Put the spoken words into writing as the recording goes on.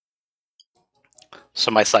So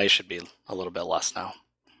my size should be a little bit less now.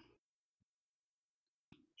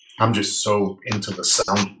 I'm just so into the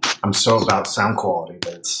sound. I'm so about sound quality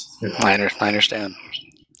that it's. I understand.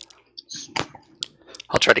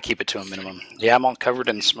 I'll try to keep it to a minimum. Yeah, I'm all covered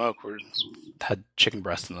in smoke. We had chicken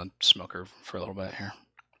breast in the smoker for a little bit here.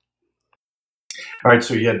 All right,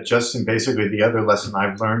 so yeah, Justin, basically the other lesson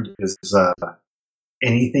I've learned is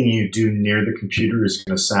anything you do near the computer is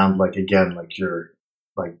going to sound like you're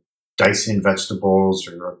like dicing vegetables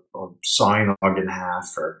or sawing a log in half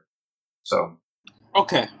so.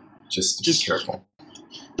 Okay. Just be careful.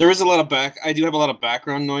 There is I do have a lot of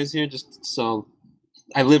background noise here, just so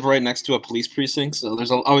I live right next to a police precinct, so there's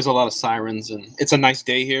always a lot of sirens, and it's a nice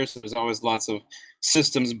day here, so there's always lots of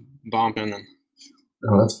systems bumping.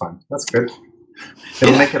 Oh, that's fine. That's good.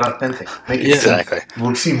 It'll make it authentic. Exactly.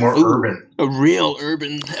 We'll see more urban. A real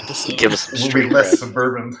urban episode. Give us some We'll street be less cred.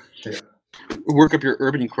 suburban. Yeah. Work up your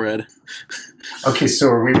urban cred. Okay, so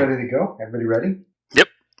are we ready to go? Everybody ready? Yep.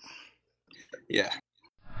 Yeah.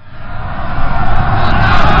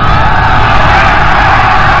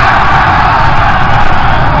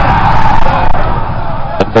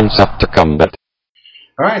 Advance After Combat.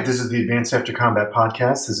 All right, this is the Advance After Combat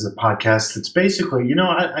podcast. This is a podcast that's basically,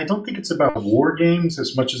 I don't think it's about war games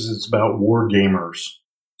as much as it's about war gamers.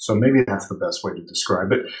 So maybe that's the best way to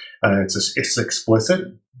describe it. It's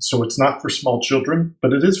explicit, so it's not for small children,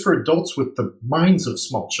 but it is for adults with the minds of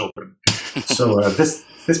small children. So this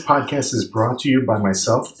podcast is brought to you by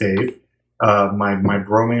myself, Dave, my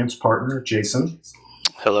bromance partner, Jason.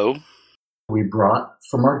 Hello. We brought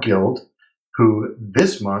from our guild, who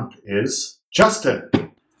this month is Justin.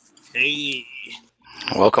 Hey.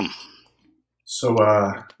 Welcome. So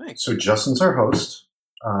Justin's our host.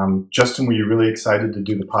 Justin, were you really excited to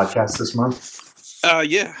do the podcast this month?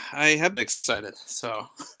 Yeah, I have been excited. So,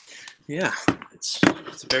 yeah, it's a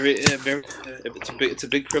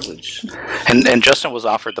big privilege. And Justin was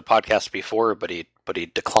offered the podcast before, but he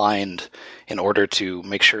declined in order to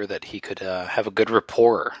make sure that he could have a good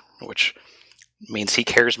rapport, which means he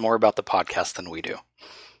cares more about the podcast than we do.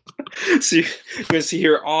 So you're going to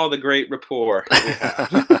hear all the great rapport we have.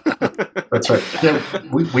 That's right. Yeah,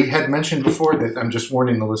 we had mentioned before that I'm just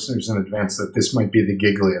warning the listeners in advance that this might be the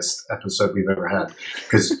giggliest episode we've ever had,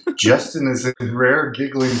 because Justin is in rare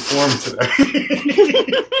giggling form today.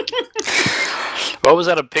 What was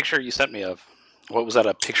that a picture you sent me of? What was that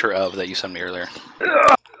a picture of that you sent me earlier?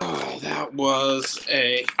 Oh, that was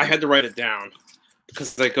I had to write it down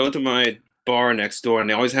because I go to my bar next door and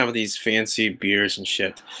they always have these fancy beers and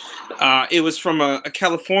shit. It was from a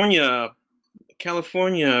California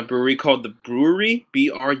brewery called The Brewery,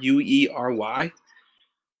 Bruery. I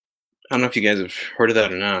don't know if you guys have heard of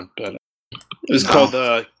that or not, but it was called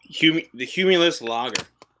the Humulus Lager.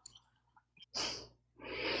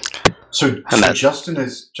 So Justin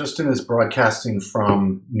is broadcasting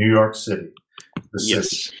from New York City.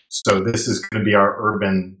 So this is going to be our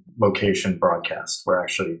urban location broadcast. We're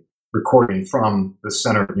actually recording from the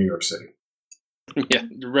center of New York City. Yeah,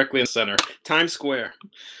 directly in the center. Times Square.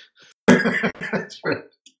 That's right.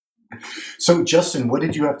 So, Justin, what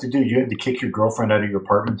did you have to do? You had to kick your girlfriend out of your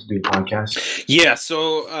apartment to do the podcast? Yeah,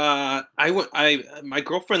 so my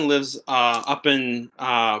girlfriend lives up in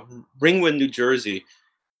Ringwood, New Jersey,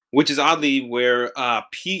 which is oddly where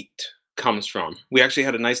Pete comes from. We actually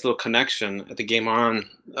had a nice little connection at the Game On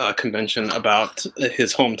convention about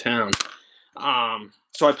his hometown.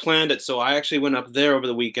 So I planned it. So I actually went up there over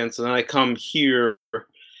the weekend. So then I come here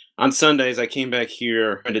on Sundays. I came back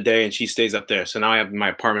here today, and she stays up there. So now I have my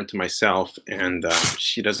apartment to myself, and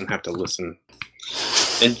she doesn't have to listen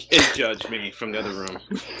and judge me from the other room.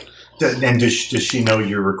 And does she know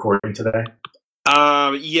you're recording today?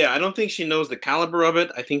 Yeah, I don't think she knows the caliber of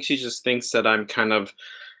it. I think she just thinks that I'm kind of.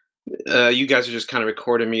 You guys are just kind of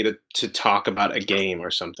recording me to talk about a game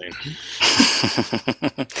or something.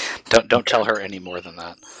 Don't tell her any more than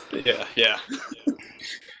that. Yeah.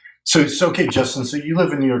 So it's okay, Justin. So you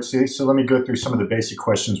live in New York City. So let me go through some of the basic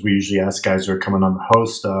questions we usually ask guys who are coming on the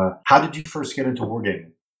host. How did you first get into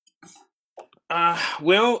wargaming?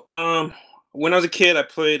 Well, when I was a kid, I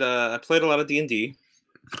played a lot of D&D,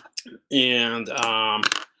 and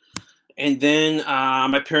then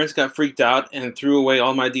my parents got freaked out and threw away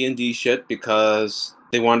all my D&D shit because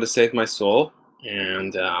they wanted to save my soul,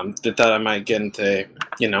 and they thought I might get into,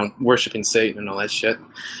 worshiping Satan and all that shit.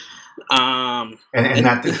 But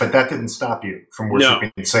that didn't stop you from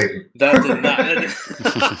worshiping Satan. That did not.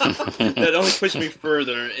 That only pushed me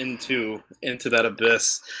further into that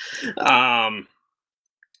abyss. And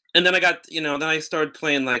then I got, then I started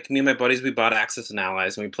playing, like, me and my buddies, we bought Axis and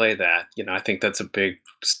Allies, and we played that. I think that's a big,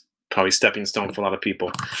 probably stepping stone for a lot of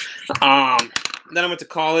people. then I went to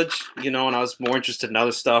college, and I was more interested in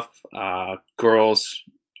other stuff, girls,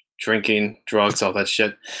 drinking, drugs, all that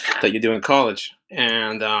shit that you do in college,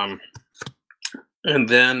 and then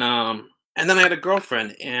I had a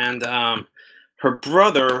girlfriend, and her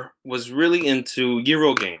brother was really into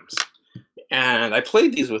Euro games, and I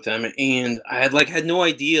played these with him, and I had no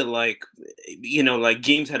idea like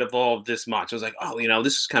games had evolved this much. I was like, oh,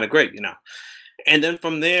 this is kind of great. And then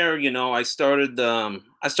from there, I started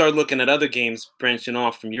looking at other games branching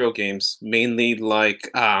off from Euro games, mainly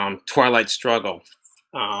like Twilight Struggle.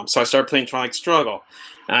 So I started playing Twilight Struggle,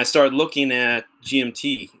 and I started looking at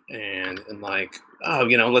GMT and like, oh,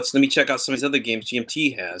 let me check out some of these other games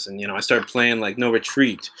GMT has, and I started playing like No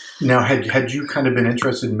Retreat. Now, had you kind of been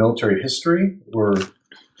interested in military history, or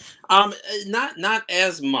not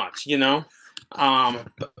as much,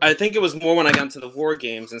 I think it was more when I got into the war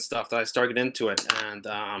games and stuff that I started getting into it,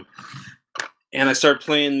 and I started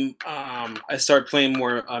playing. I started playing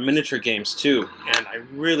more miniature games too, and I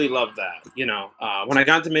really loved that. When I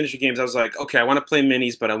got into miniature games, I was like, okay, I want to play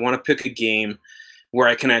minis, but I want to pick a game where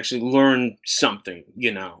I can actually learn something,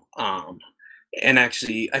 and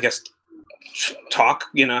actually, I guess, talk.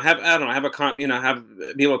 Be able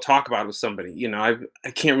to talk about it with somebody. I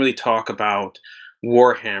can't really talk about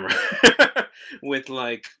Warhammer with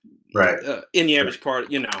like right in the average part,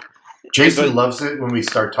 Jason loves it when we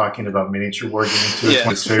start talking about miniature wargaming too. It's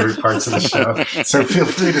one of his favorite parts of the show. So feel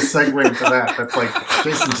free to segue into that. That's like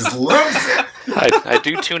Jason just loves it. I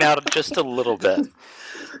do tune out just a little bit.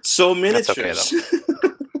 So miniatures. That's okay,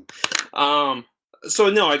 though.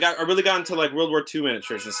 So no, I really got into like World War II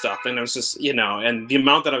miniatures and stuff, and it was just and the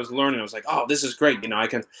amount that I was learning, I was like, oh, this is great. I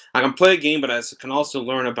can play a game, but I can also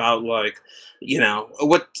learn about like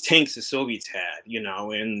what tanks the Soviets had,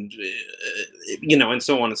 and and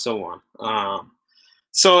so on and so on.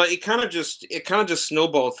 So it kind of just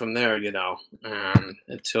snowballed from there, until.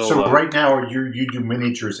 So right now, you do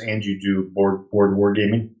miniatures and you do board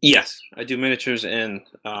wargaming. Yes, I do miniatures and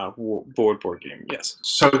board game. Yes.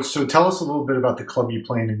 So tell us a little bit about the club you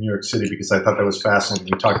play in New York City, because I thought that was fascinating.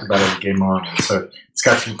 We talked about it in Game On, so it's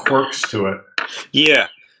got some quirks to it. Yeah.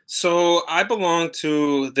 So I belong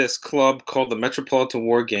to this club called the Metropolitan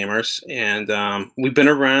War Gamers, and we've been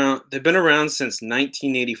around. They've been around since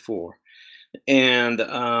 1984. And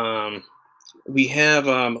we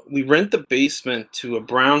rent the basement to a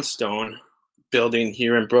brownstone building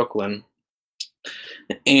here in Brooklyn,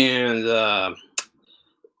 and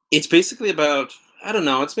it's basically about, I don't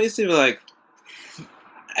know, it's basically like,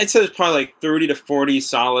 I'd say there's probably like 30 to 40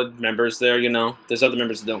 solid members there. There's other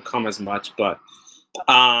members that don't come as much, but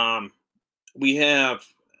we have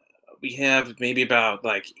maybe about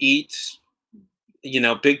like 8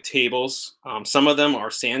 big tables. Some of them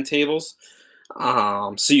are sand tables.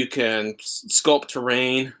 So you can sculpt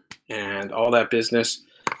terrain and all that business.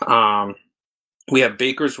 We have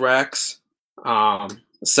baker's racks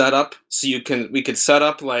set up, so we can set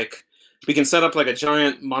up like a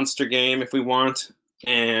giant monster game if we want,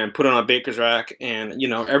 and put it on a baker's rack, and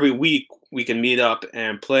every week we can meet up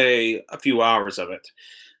and play a few hours of it.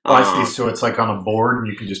 Oh, I see. So it's like on a board, and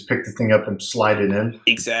you can just pick the thing up and slide it in.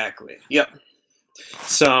 Exactly. Yep.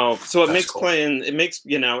 So it makes cool. It makes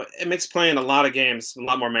playing a lot of games a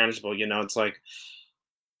lot more manageable. It's like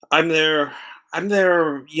I'm there,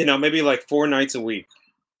 maybe like 4 nights a week,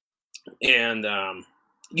 and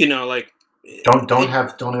like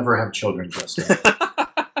don't ever have children, Justin.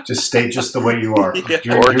 Just stay just the way you are.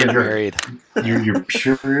 Yeah. Or get married. You're your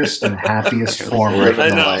purest and happiest form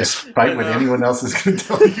right now, despite what anyone else is going to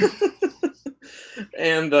tell you.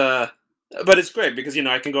 And but it's great because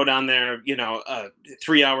I can go down there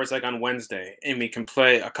 3 hours like on Wednesday, and we can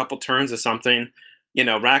play a couple turns of something,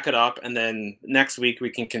 rack it up, and then next week we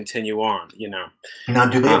can continue on. Now,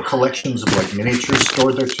 do they have collections of like miniatures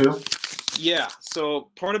stored there too? Yeah. So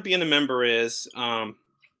part of being a member is,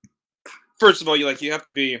 first of all, you have to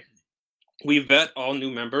be. We vet all new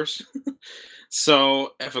members.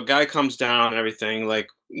 So if a guy comes down and everything, we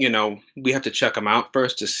have to check him out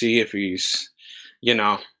first to see if he's,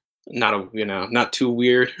 not too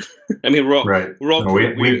weird. I mean, we're all right. We're all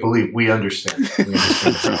we understand.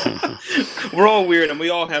 We're all weird, and we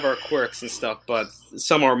all have our quirks and stuff, but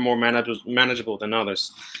some are more manageable than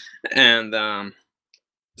others. And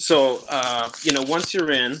so once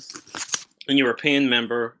you're in and you're a paying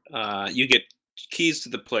member, you get keys to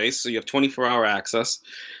the place, so you have 24-hour access,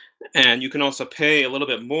 and you can also pay a little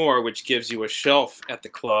bit more, which gives you a shelf at the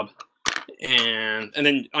club, and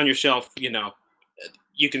then on your shelf, you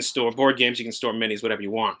can store board games, you can store minis, whatever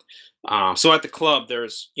you want. So at the club,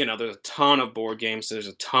 there's a ton of board games. There's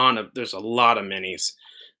a lot of minis,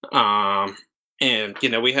 and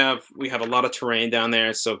we have a lot of terrain down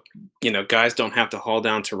there, so guys don't have to haul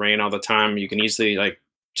down terrain all the time. You can easily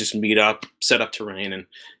just meet up, set up terrain, and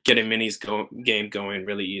get a game going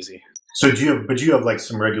really easy. So do you have like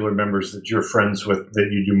some regular members that you're friends with that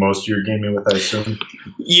you do most of your gaming with, I assume?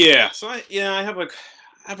 Yeah. So I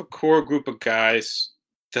have a core group of guys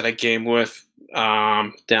that I game with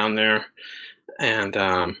down there, and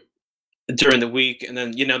during the week, and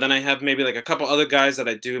then then I have maybe like a couple other guys that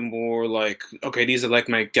I do more like, okay, these are like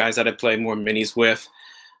my guys that I play more minis with.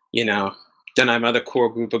 Then I have another core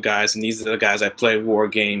group of guys, and these are the guys I play war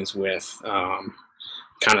games with,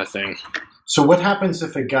 kind of thing. So what happens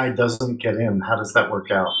if a guy doesn't get in? How does that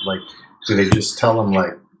work out? Like, do they just tell him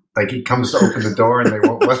like he comes to open the door and they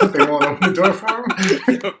won't open the door for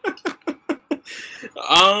him?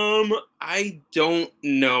 I don't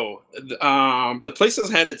know. The place has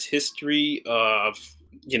had its history of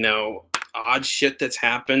odd shit that's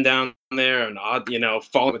happened down there, and odd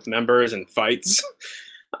falling with members and fights.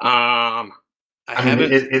 I mean,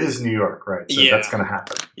 it is New York, right? So yeah, that's going to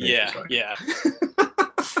happen. Yeah.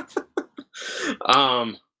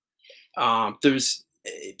 There's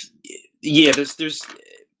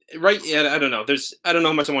right. Yeah, I don't know. I don't know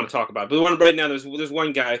how much I want to talk about, but right now there's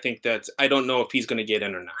one guy I think that I don't know if he's going to get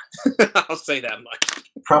in or not. I'll say that much.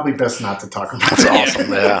 Probably best not to talk about. That's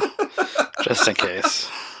awesome. Yeah, just in case.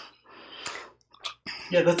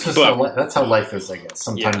 Yeah, that's how life is, I guess.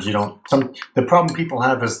 Sometimes you don't. The problem people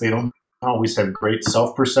have is they don't always have great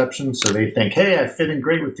self-perception, so they think, "Hey, I fit in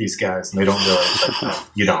great with these guys," and they don't realize no,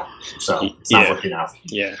 you don't. So it's not working out.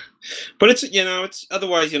 Yeah, but it's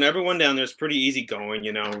otherwise. Everyone down there is pretty easy going.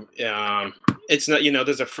 It's not.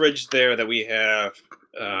 There's a fridge there that we have.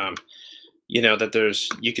 That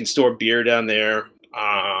you can store beer down there.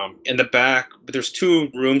 In the back, but there's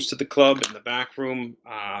 2 rooms to the club. In the back room,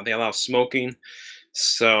 they allow smoking.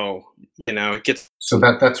 So it gets. So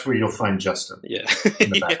that's where you'll find Justin. Yeah,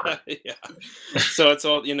 yeah. So it's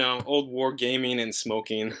all old war gaming and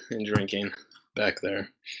smoking and drinking back there.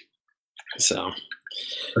 So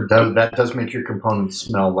that does make your components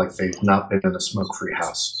smell like they've not been in a smoke-free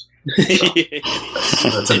house. So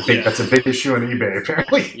that's a big issue on eBay,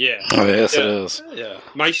 apparently. Yeah. Oh yes, it is. Yeah.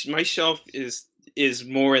 My shelf is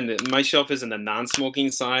more in my shelf is in the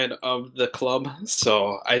non-smoking side of the club,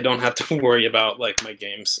 so I don't have to worry about like my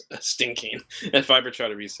games stinking if I ever try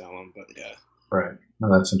to resell them. But yeah. Right.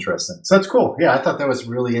 No, that's interesting. So that's cool. Yeah, I thought that was a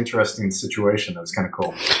really interesting situation. That was kind of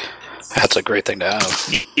cool. That's a great thing to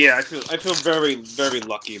have. Yeah, I feel very, very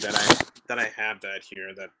lucky that I have that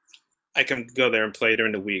here, that I can go there and play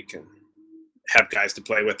during the week and have guys to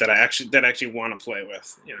play with that actually want to play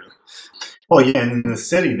with. Well, yeah, and in the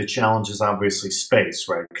city, the challenge is obviously space,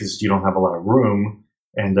 right? Because you don't have a lot of room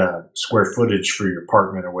and square footage for your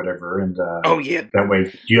apartment or whatever. And that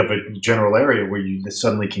way you have a general area where you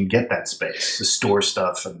suddenly can get that space to store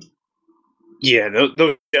stuff. And yeah,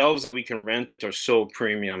 those shelves we can rent are so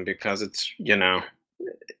premium because it's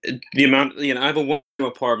the amount. I have a one-room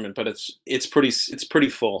apartment, but it's pretty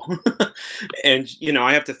full, and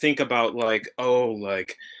I have to think about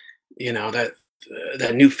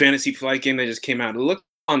that new Fantasy Flight game that just came out. It looked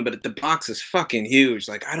fun, but the box is fucking huge.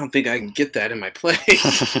 Like, I don't think I can get that in my place.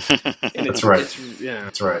 That's right.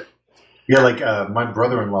 That's right. Yeah, my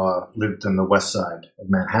brother-in-law lived on the west side of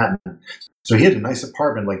Manhattan, so he had a nice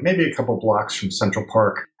apartment, like maybe a couple blocks from Central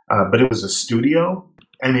Park, but it was a studio.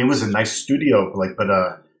 I mean, it was a nice studio, but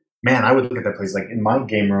man, I would look at that place. Like in my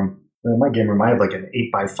game room, I have like an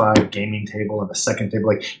 8x5 gaming table and a second table.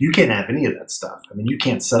 Like, you can't have any of that stuff. I mean, you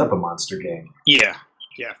can't set up a monster game. Yeah,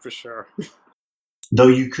 for sure. Though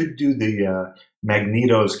you could do the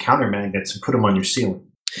Magneto's counter magnets and put them on your ceiling.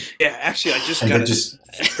 Yeah, actually, I just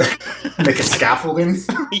make a scaffolding.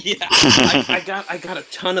 Yeah, I got a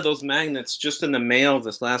ton of those magnets just in the mail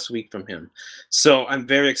this last week from him. So I'm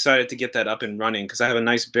very excited to get that up and running because I have a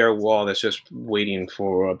nice bare wall that's just waiting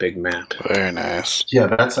for a big map. Very nice. Yeah,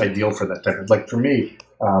 that's ideal for that type of. Like for me,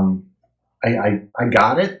 I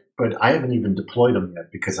got it, but I haven't even deployed them yet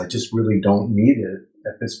because I just really don't need it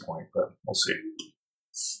at this point. But we'll see.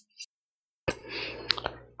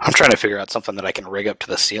 I'm trying to figure out something that I can rig up to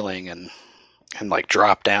the ceiling and like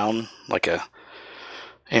drop down like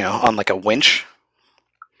on like a winch.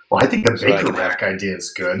 Well, I think the Baker rack idea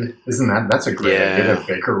is good. That's a great idea. The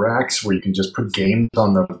Baker racks where you can just put games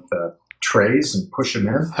on the trays and push them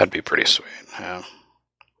in. That'd be pretty sweet. Yeah.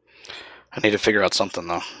 I need to figure out something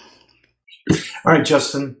though. All right,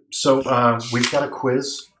 Justin. So we've got a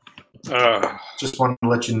quiz. Just wanted to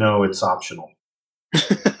let you know it's optional.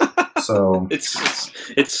 So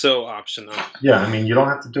it's so optional. Yeah, I mean, you don't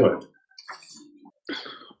have to do it.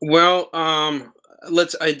 Well,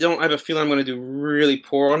 I have a feeling I'm going to do really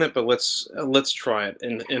poor on it, but let's try it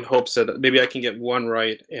in hopes that maybe I can get one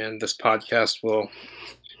right, and this podcast will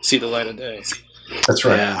see the light of day. That's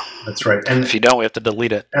right. Yeah. That's right. And If you don't, we have to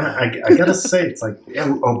delete it. And I gotta say, it's like,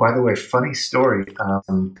 oh, by the way, funny story.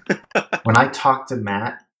 When I talked to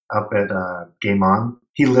Matt up at Game On,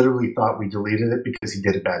 he literally thought we deleted it because he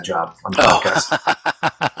did a bad job on the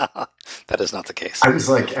podcast. That is not the case. I was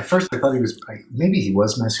like, at first I thought maybe he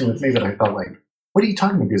was messing with me, but I felt like, what are you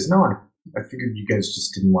talking about? Because no, I figured you guys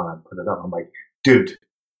just didn't want to put it up. I'm like, dude,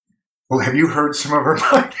 well, have you heard some of our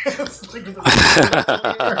podcasts? Like,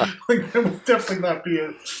 that would definitely not be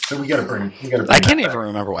it. So we gotta bring I can't even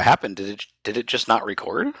remember what happened. Did it just not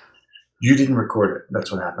record? You didn't record it.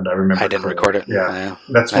 That's what happened. I remember. I didn't record it. Yeah,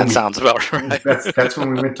 that sounds about right. That's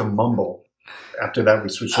when we went to Mumble. After that, we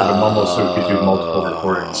switched over to Mumble so we could do multiple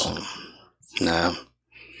recordings. No,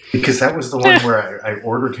 because that was the one where I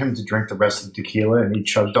ordered him to drink the rest of the tequila, and he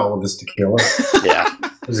chugged all of his tequila. Yeah,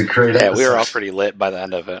 it was a great. Yeah, episode. we were all pretty lit by the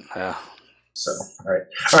end of it. Yeah. So all right.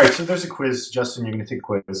 So there's a quiz, Justin. You're going to take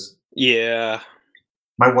a quiz. Yeah.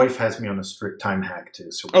 My wife has me on a strict time hack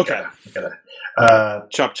too. So we gotta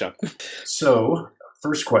chop. So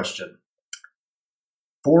first question: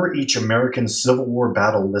 for each American Civil War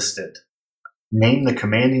battle listed, name the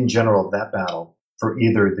commanding general of that battle for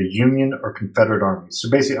either the Union or Confederate armies. So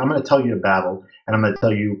basically, I'm going to tell you a battle, and I'm going to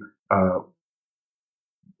tell you.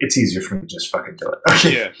 It's easier for me to just fucking do it.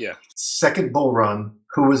 Okay. Yeah. Second Bull Run.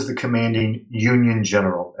 Who was the commanding Union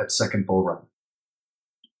general at Second Bull Run?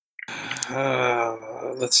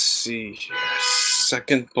 Let's see.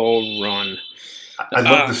 Second Bull Run. I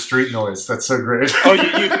love the street noise. That's so great. Oh,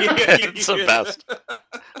 it's the best.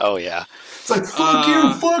 Oh yeah. It's like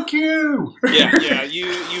fuck you. Yeah.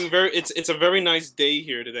 You very. It's a very nice day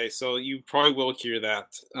here today, so you probably will hear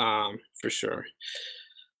that for sure.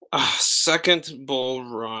 Second Bull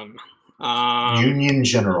Run. Union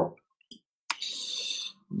general.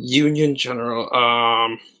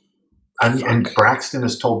 And Braxton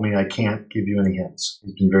has told me I can't give you any hints.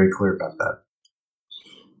 He's been very clear about that.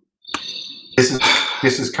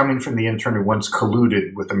 This is coming from the intern who once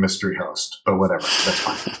colluded with a mystery host, but whatever, that's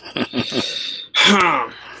fine.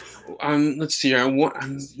 Let's see.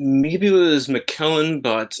 Maybe it was McKellen,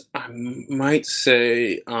 but I might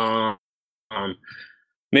say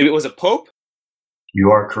maybe it was a Pope.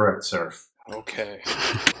 You are correct, sir. Okay.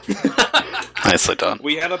 Nicely done.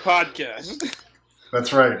 We had a podcast.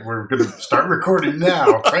 That's right. We're going to start recording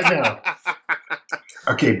now, right now.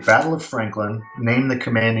 Okay, Battle of Franklin. Name the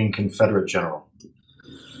commanding Confederate general.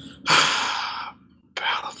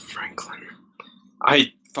 Battle of Franklin.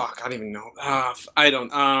 I don't even know. I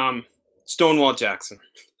don't. Stonewall Jackson.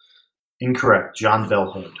 Incorrect. John Bell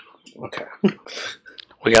Hood. Okay.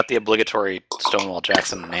 We got the obligatory Stonewall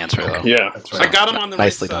Jackson answer, though. Yeah, that's right. I got him on the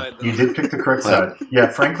Nicely right done. side. You did pick the correct side. Yeah,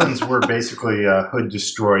 Franklin's were basically Hood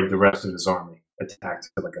destroyed the rest of his army, attacked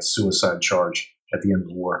like a suicide charge at the end of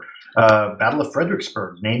the war. Battle of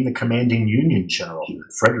Fredericksburg. Name the commanding Union general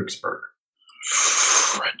at Fredericksburg.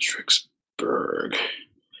 Fredericksburg.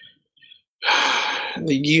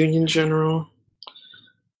 The Union general.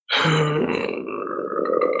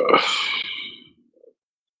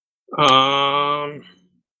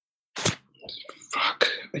 Fuck,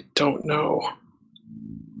 I don't know.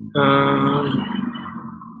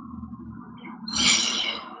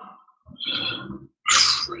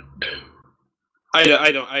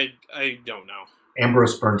 I don't know.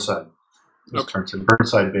 Ambrose Burnside. Okay.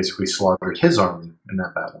 Burnside basically slaughtered his army in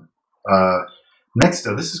that battle. Next,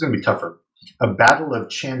 though, this is going to be tougher. A Battle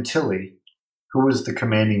of Chantilly. Who was the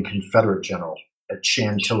commanding Confederate general at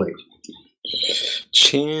Chantilly?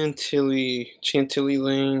 Chantilly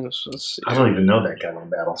Lane. Let's see. I don't even know that guy in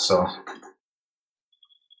battle, so.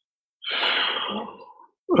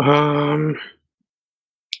 Confederate.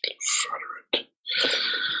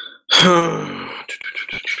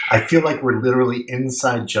 I feel like we're literally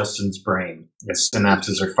inside Justin's brain. His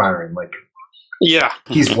synapses are firing. Like, yeah,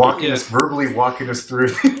 he's walking us, verbally walking us through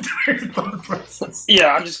the entire thought process.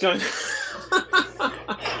 Yeah, I'm just going.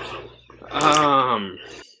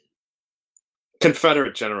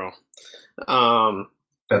 Confederate general.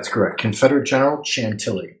 That's correct. Confederate General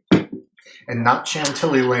Chantilly. And not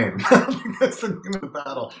Chantilly Lane. That's the name of the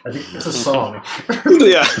battle. I think it's a song.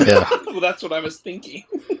 Yeah. Yeah. Well, that's what I was thinking.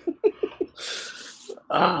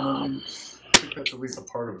 I think that's at least a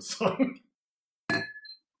part of a song.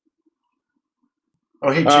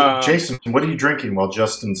 Oh, hey, Jason, what are you drinking while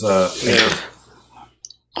Justin's thinking?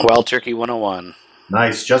 Wild Turkey 101.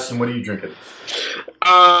 Nice. Justin, what are you drinking?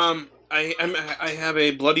 I have a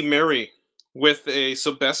Bloody Mary with a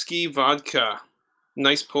Sobeski vodka.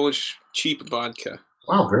 nice Polish cheap vodka.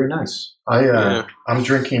 Wow, very nice. Yeah. I'm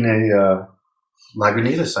drinking a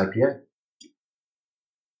Lagunitas IPA.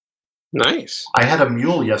 Nice. I had a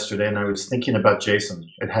mule yesterday, and I was thinking about Jason.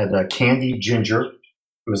 It had candy ginger.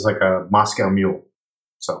 It was like a Moscow mule.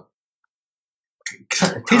 So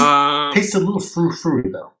it tastes a little fruity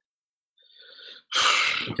though.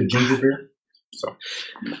 Like a ginger beer. So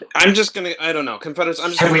I'm just gonna. I don't know, Confederates. I'm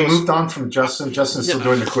just. have gonna we go moved on from Justin? Justin's still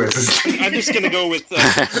doing the quiz. I'm just gonna go with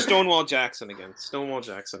Stonewall Jackson again. Stonewall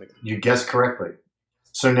Jackson again. You guessed correctly.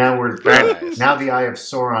 So now Nice. now the eye of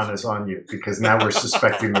Sauron is on you because now we're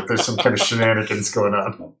suspecting that there's some kind of shenanigans going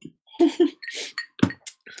on.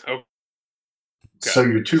 Okay. So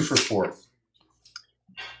you're 2 for 4.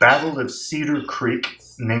 Battle of Cedar Creek.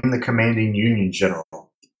 Name the commanding Union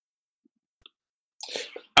general.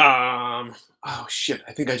 Oh shit!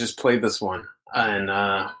 I think I just played this one, and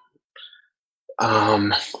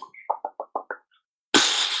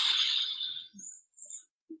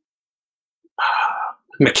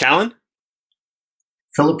McAllen.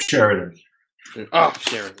 Philip Sheridan. Oh,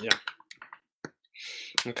 Sharon. Yeah.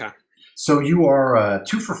 Okay. So you are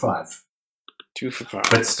 2 for 5. 2 for 5.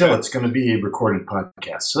 But still, it's going to be a recorded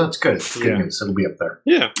podcast. So that's good. Good Yeah. news. It'll be up there.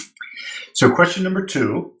 Yeah. So question number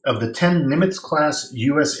 2. Of the 10 Nimitz-class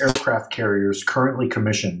U.S. aircraft carriers currently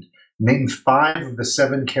commissioned, name 5 of the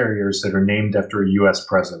 7 carriers that are named after a U.S.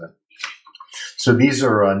 president. So these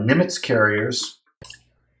are Nimitz carriers.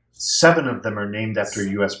 7 of them are named after a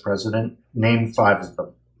U.S. president. Name 5 of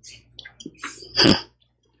them.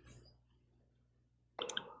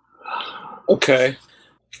 Okay.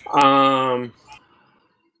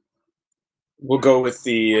 We'll go with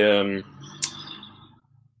the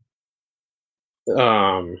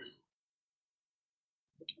I'm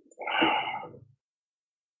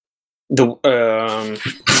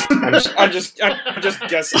just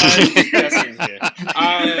guessing here.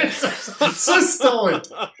 It's so stolen.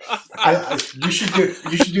 You should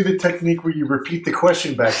do the technique where you repeat the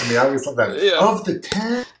question back to me. I always love that. Yeah. Of the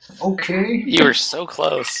 10, okay. You were so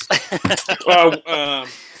close.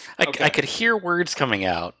 Okay. I could hear words coming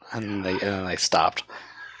out, and they stopped.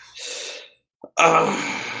 How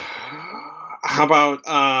about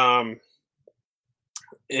a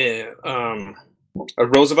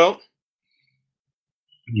Roosevelt?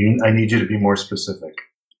 I need you to be more specific.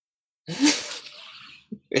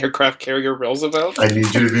 Aircraft carrier Roosevelt? I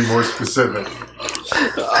need you to be more specific.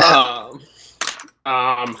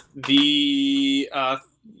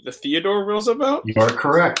 The Theodore Roosevelt? You are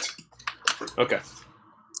correct. Okay.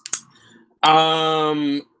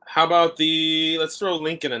 How about let's throw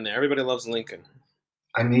Lincoln in there. Everybody loves Lincoln.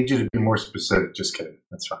 I need you to be more specific. Just kidding.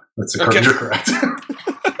 That's fine. Okay. You're correct.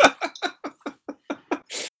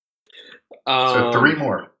 So 3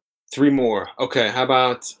 more. 3 more. Okay. How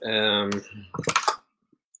about the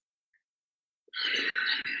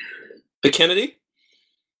Kennedy?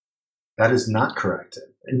 That is not correct.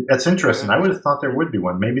 And that's interesting. I would have thought there would be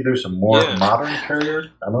one. Maybe there's a more modern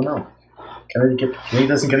carrier. I don't know. Kennedy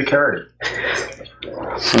doesn't get a carrier.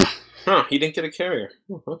 Huh? He didn't get a carrier.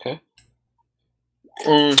 Okay.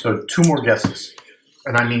 So 2 more guesses,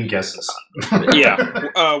 and I mean guesses. Yeah.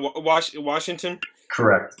 Washington.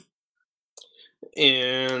 Correct.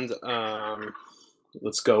 And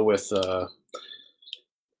let's go with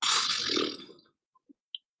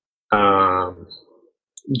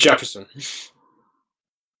Jefferson.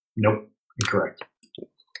 Nope. Incorrect.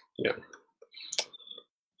 Yeah.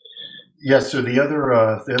 Yeah. So the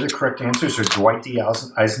other correct answers are Dwight D.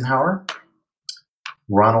 Eisenhower,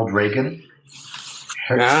 Ronald Reagan,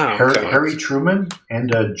 Harry Truman,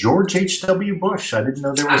 and George H.W. Bush. I didn't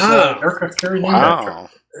know there was an aircraft carrier named after. Wow.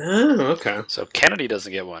 Oh, okay. So Kennedy doesn't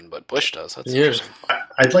get one, but Bush does. That's interesting.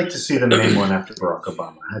 I'd like to see them name one after Barack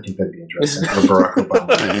Obama. I think that'd be interesting. For Barack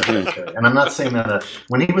Obama. And I'm not saying that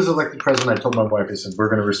when he was elected president, I told my wife, I said, we're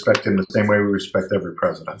going to respect him the same way we respect every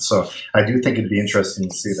president. So I do think it'd be interesting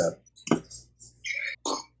to see that.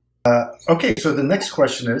 Okay, so the next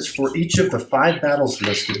question is, for each of the 5 battles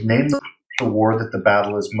listed, name the war that the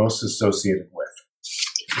battle is most associated with.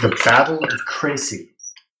 The Battle of Crécy.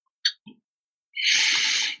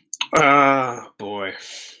 Boy.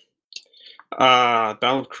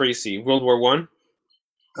 Battle of Crécy. World War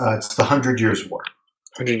I? It's the 100 Years' War.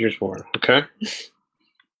 100 Years' War. Okay.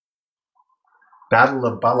 Battle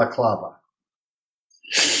of Balaclava.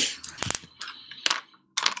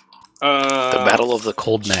 The Battle of the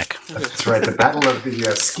Cold Neck. That's right. The Battle of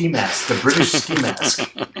the Ski Mask. The British Ski Mask.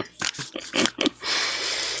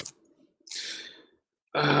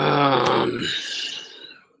 Battle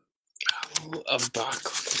of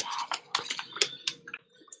Balaclava.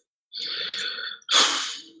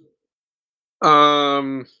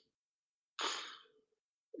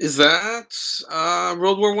 Is that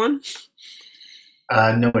World War One?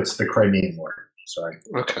 No, it's the Crimean War. Sorry.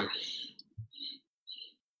 Okay.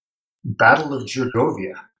 Battle of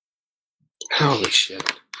Gergovia. Holy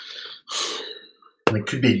shit. And it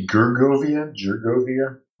could be Gergovia,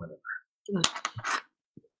 whatever.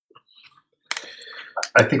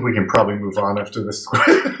 I think we can probably move on after this.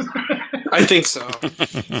 I think so.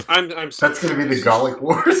 I'm That's going to be the Gallic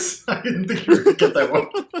Wars. I didn't think you were going to get that one.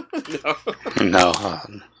 No. No.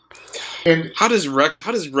 And How does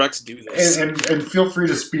Rex do this? and feel free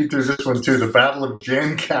to speed through this one too. The Battle of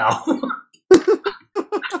Jankow.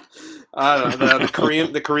 I don't know, the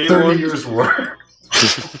Korean 30 one. Years War.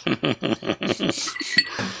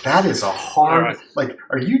 That is a hard. All right. Like,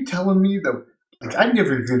 are you telling me that? Like, I've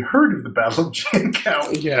never even heard of the Battle of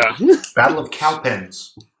Jankow. Yeah. Battle of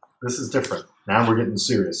Cowpens. This is different. Now we're getting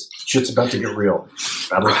serious. Shit's about to get real.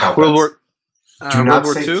 Battle of Cowpens. World War. Do World not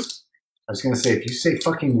War say. II. I was going to say, if you say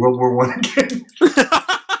fucking World War One again,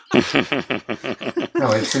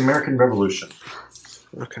 no, it's the American Revolution.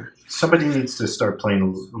 Okay. Somebody needs to start playing a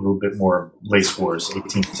little bit more Lace Wars,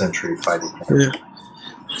 18th century fighting. Yeah.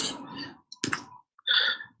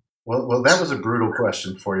 Well, that was a brutal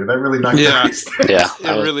question for you. That really knocked Yeah. out ice. Yeah, It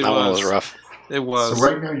that, really that one was. was rough. It was. So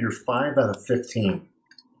right now you're 5 out of 15,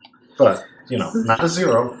 but not a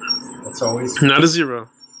 0. That's always. Not a 0.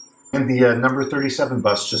 And the number 37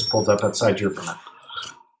 bus just pulled up outside your apartment.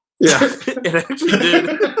 Yeah, it actually did.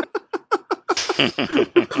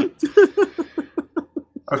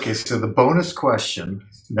 Okay, so the bonus question.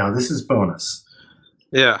 Now this is bonus.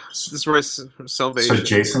 Yeah, this is where it's salvation. So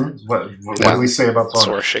Jason, what do we say about bonus? That's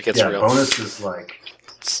where shit gets real. Bonus is like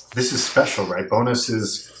this is special, right? Bonus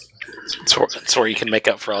is It's where you can make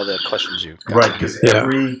up for all the questions you got. right because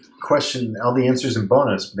every question, all the answers in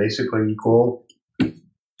bonus basically equal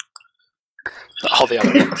All the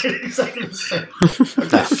other ones. exactly the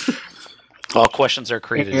same. All questions are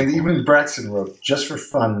created. And even Braxton wrote, "Just for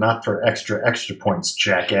fun, not for extra points,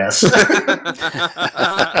 jackass."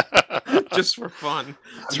 Just for fun.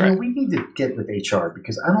 That's right. We need to get with HR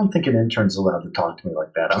because I don't think an intern's allowed to talk to me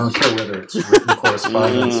like that. I don't care whether it's written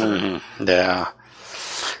correspondence or. Yeah.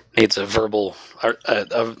 Needs a verbal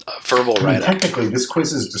verbal I mean, write-up. technically, this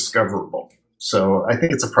quiz is discoverable, so I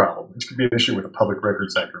think it's a problem. It could be an issue with a Public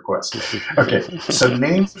Records Act request. Okay, so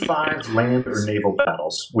name 5 land or naval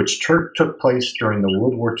battles which took place during the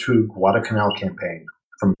World War II Guadalcanal campaign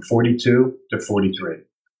from 42 to 43.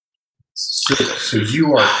 So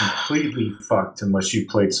you are completely fucked unless you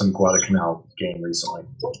played some Guadalcanal game recently.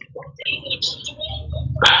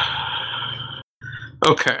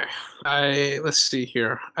 Okay. Let's see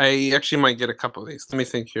here. I actually might get a couple of these. Let me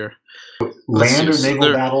think here. Land or see, naval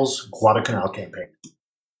there- battles, Guadalcanal campaign.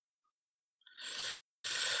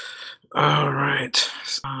 All right.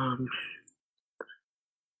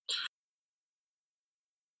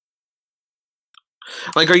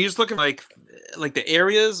 Like, are you just looking like the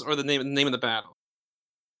areas or the name of the battle?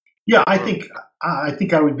 Yeah, I think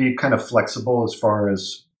I would be kind of flexible as far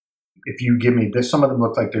as if you give me. There's some of them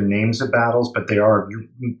look like they're names of battles, but they are.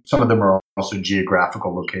 Some of them are also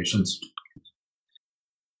geographical locations.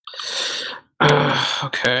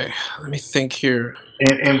 Okay, let me think here.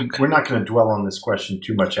 And we're not going to dwell on this question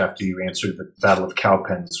too much after you answered the Battle of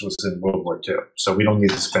Cowpens was in World War II, so we don't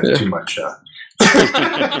need to spend too much.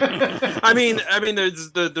 I mean,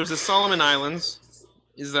 there's the Solomon Islands.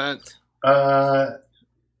 Is that?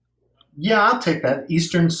 Yeah, I'll take that.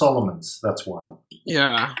 Eastern Solomons. That's one.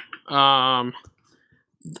 Yeah.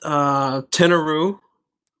 Tenerife.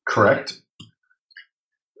 Correct.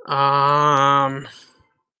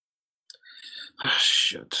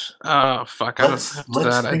 Shit. Oh, fuck. I don't have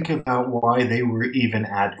Let's that. think about why they were even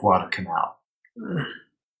at Guadalcanal.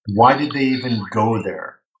 Why did they even go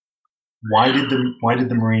there? Why did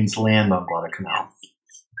the Marines land on Guadalcanal?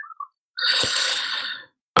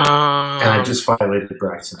 And I just violated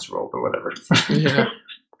Braxton's rule, but whatever. Yeah.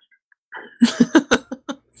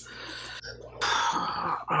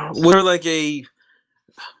 We're like a.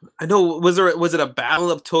 I know. Was it a Battle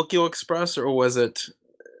of Tokyo Express, or was that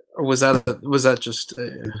just?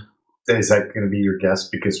 Is that going to be your guess?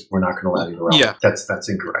 Because we're not going to allow you to roll. Yeah. That's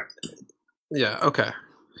incorrect. Yeah. Okay.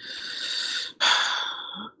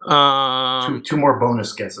 Two more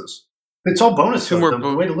bonus guesses. It's all bonus. Two Though.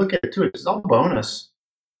 more The way to look at it too, it's all bonus.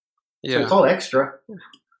 So Yeah. it's all extra.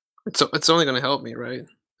 It's only going to help me, right?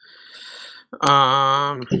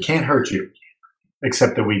 It can't hurt you,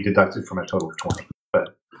 except that we deducted from a total of 20.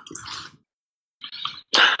 But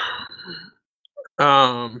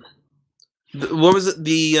what was it?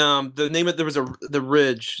 The name of there was the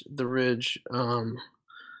ridge.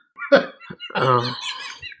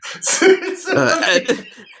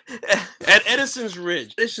 At Edison's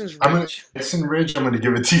Ridge. Edison Ridge, I'm going to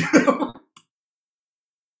give it to you.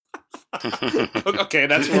 Okay,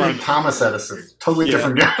 that's You're where thinking Thomas Edison. Totally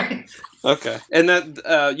different guy. Okay, and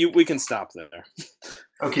that we can stop there.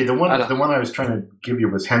 Okay, the one I was trying to give you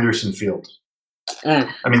was Henderson Field.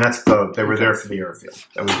 Mm. I mean, they were there for the airfield.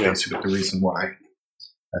 That was basically the reason why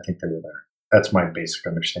I think they were there. That's my basic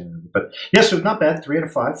understanding of it. But yeah, so not bad. 3 out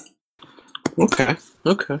of 5. Okay.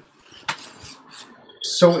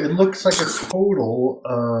 So it looks like a total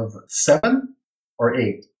of 7 or 8.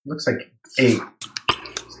 It looks like 8.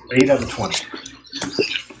 8 out of 20.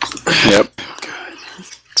 Yep.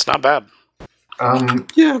 It's not bad.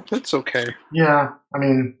 Yeah, that's okay. Yeah, I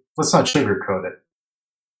mean, let's not sugarcoat it.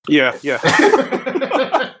 Yeah.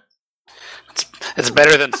 It's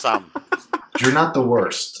better than some. You're not the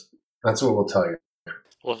worst. That's what we'll tell you.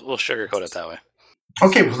 We'll sugarcoat it that way.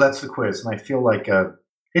 Okay, well, that's the quiz. And I feel like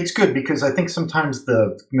it's good because I think sometimes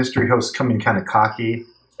the mystery hosts come in kind of cocky,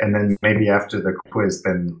 and then maybe after the quiz,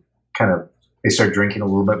 then kind of they start drinking a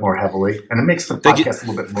little bit more heavily, and it makes the podcast a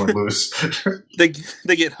little bit more loose. They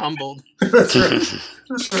get humbled. That's right.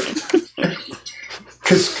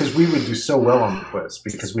 Because we would do so well on the quiz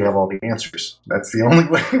because we have all the answers. That's the only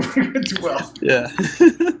way we would do well. Yeah.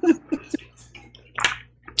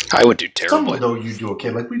 I would do Some terribly. though you do okay.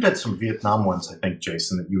 Like we've had some Vietnam ones, I think,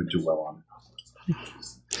 Jason, that you would do well on.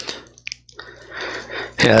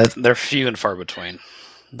 Yeah, they're few and far between.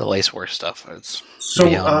 The lace war stuff. It's So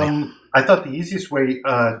beyond me. I thought the easiest way,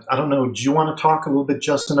 I don't know, do you want to talk a little bit,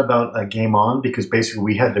 Justin, about Game On? Because basically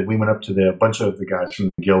we went up to a bunch of the guys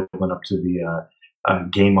from the guild went up to the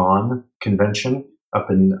Game On convention up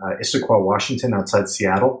in Issaquah, Washington, outside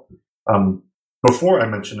Seattle. Before I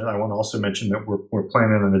mention it, I want to also mention that we're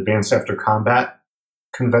planning an Advanced After Combat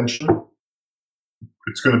convention.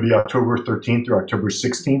 It's going to be October 13th through October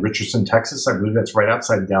 16th, Richardson, Texas. I believe that's right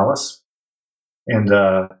outside Dallas. And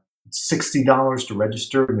it's $60 to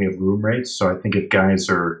register, and we have room rates. So I think if guys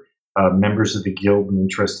are members of the guild and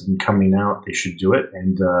interested in coming out, they should do it.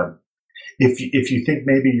 And if you think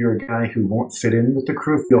maybe you're a guy who won't fit in with the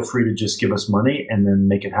crew, feel free to just give us money and then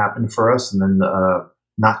make it happen for us, and then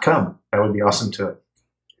not come. That would be awesome too.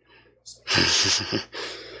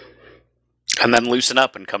 And then loosen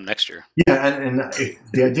up and come next year. Yeah, and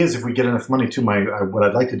the idea is if we get enough money too, what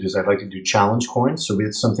I'd like to do is I'd like to do challenge coins. So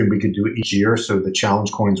it's something we could do each year. So the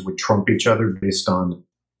challenge coins would trump each other based on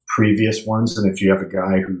previous ones. And if you have a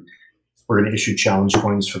guy who we're going to issue challenge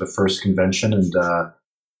coins for the first convention, and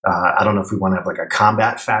I don't know if we want to have like a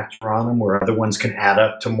combat factor on them where other ones can add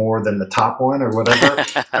up to more than the top one or whatever.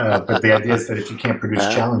 But the idea is that if you can't produce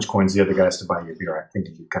challenge coins, the other guy has to buy you a beer. I think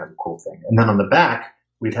it'd be kind of a cool thing. And then on the back,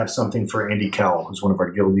 we'd have something for Andy Kell, who's one of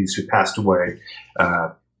our guildies who passed away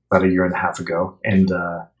about a year and a half ago. And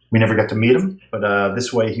we never got to meet him, but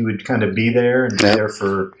this way he would kind of be there and be there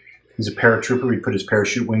for, he's a paratrooper. We'd put his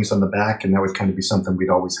parachute wings on the back, and that would kind of be something we'd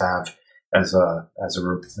always have as a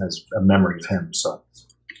memory of him. So,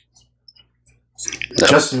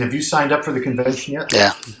 Justin, have you signed up for the convention yet?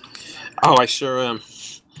 Yeah. Oh, I sure am.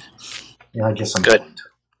 Yeah, I guess I'm Good. going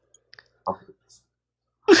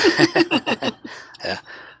to. Yeah.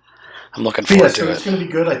 I'm looking So, forward so to it's it. going to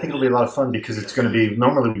be good. I think it'll be a lot of fun because it's going to be,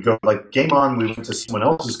 normally we go, like Game On, we went to someone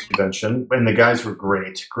else's convention, and the guys were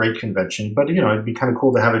great convention. But, it'd be kind of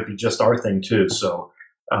cool to have it be just our thing, too. So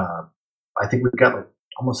I think we've got like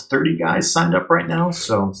almost 30 guys signed up right now.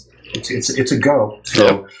 So it's a go.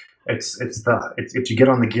 So if you get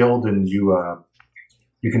on the guild and you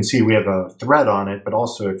can see we have a thread on it, but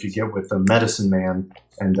also if you get with the Medicine Man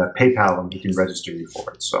and PayPal him, he can register you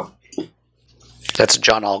for it. So That's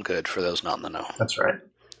John Allgood, for those not in the know. that's right.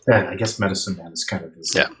 Yeah, I guess Medicine Man is kind of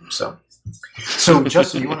his Yeah. name. So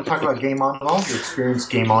Justin, you want to talk about Game On at all? Your experience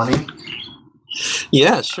game oning?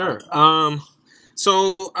 Yeah, sure.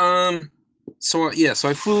 So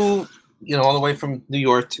I flew, all the way from New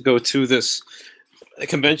York to go to this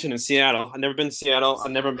convention in Seattle. I've never been to Seattle.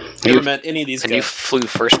 I've never met any of these And guys. you flew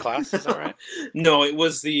first class, is that right? No, it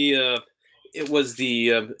was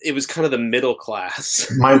kind of the middle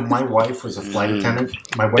class. My wife was a flight attendant.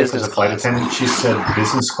 My wife Business was a flight class. attendant. She said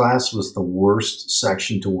business class was the worst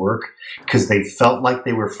section to work because they felt like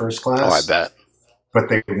they were first class. Oh, I bet. But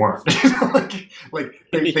they weren't.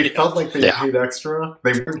 they felt like they Yeah. paid extra.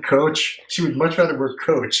 They weren't coach. She would much rather work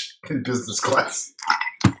coach than business class.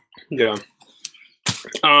 Yeah.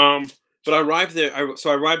 But I arrived there. I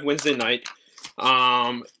arrived Wednesday night.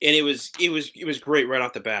 And it was great right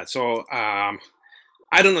off the bat. So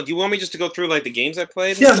I don't know. Do you want me just to go through like the games I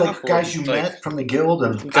played? Yeah, and like stuff, guys you like, met from the guild,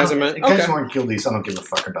 and guys I met? guys Okay. who aren't guildies. I don't give a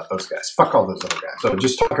fuck about those guys. Fuck all those other guys. So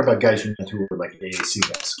just talk about guys you met who were like AAC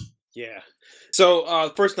guys. Yeah.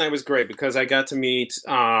 So first night was great because I got to meet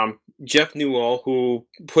Jeff Newell, who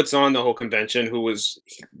puts on the whole convention, who was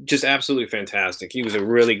just absolutely fantastic. He was a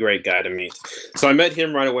really great guy to meet. So I met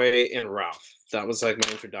him right away, and Ralph. That was like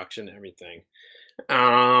my introduction to everything.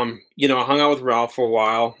 You know, I hung out with Ralph for a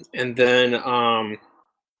while, and then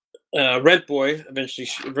Rent Boy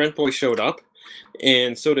showed up,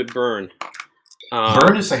 and so did Burn.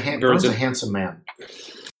 Burn is a Burn's handsome man.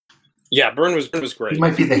 Yeah, Burn was great. He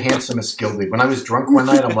might be the handsomest guildie. When I was drunk one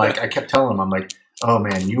night, I kept telling him, I'm like, oh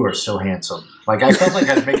man, you are so handsome. Like I felt like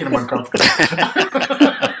I was making him uncomfortable.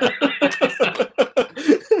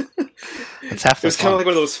 It's half It the was kind fun. of like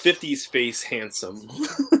one of those '50s face handsome.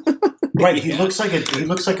 Right, he looks like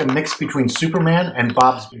a mix between Superman and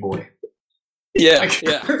Bob's Boy. Yeah,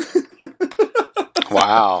 yeah.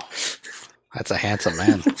 Wow, that's a handsome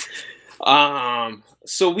man.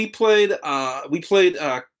 So we played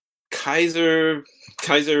Kaiser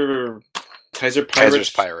Pirates. Kaiser's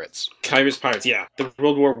Pirates. Kaiser's Pirates, yeah. The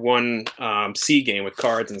World War One sea game with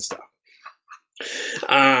cards and stuff.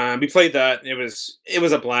 We played that. It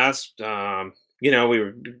was a blast. You know, we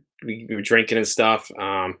were drinking and stuff.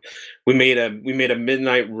 We made a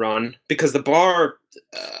midnight run because the bar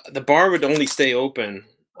would only stay open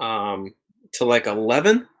till like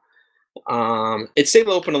 11. It stayed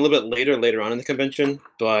open a little bit later on in the convention,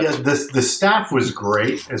 but Yeah, the staff was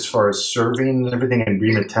great as far as serving and everything and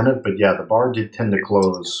being attentive, but yeah, the bar did tend to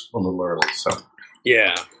close a little early. So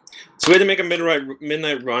yeah. So we had to make a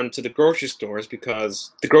midnight run to the grocery stores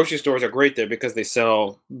because the grocery stores are great there because they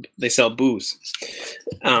sell booze.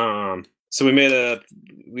 So we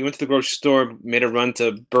went to the grocery store, made a run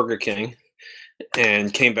to Burger King,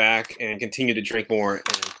 and came back and continued to drink more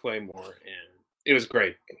and play more, and it was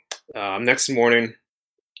great. Next morning,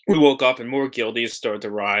 we woke up and more guildies started to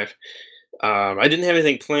arrive. I didn't have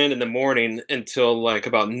anything planned in the morning until like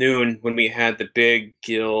about noon when we had the big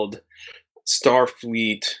guild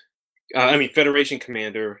Federation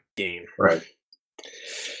Commander game. right.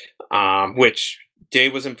 Which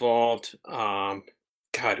Dave was involved. God,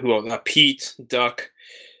 who else? Pete, Duck,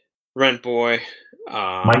 Rent Boy.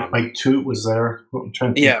 Mike Toot was there. I'm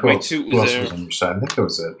trying to think who Mike else- Toot who was else there. was on your side. I think that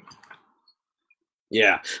was it.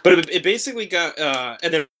 Yeah, but it basically got,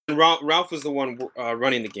 and then Ralph was the one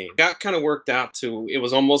running the game. Got kind of worked out to, it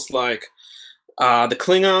was almost like the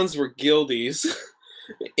Klingons were guildies,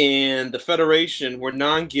 and the Federation were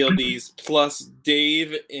non-guildies, plus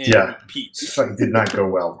Dave and Yeah. Pete. It did not go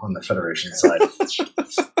well on the Federation side.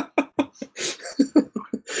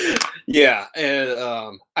 Yeah, and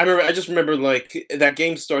I just remember like that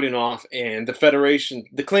game starting off, and the Federation,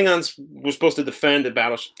 the Klingons were supposed to defend the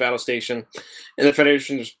battle station, and the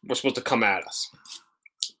Federation were supposed to come at us.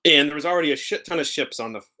 And there was already a shit ton of ships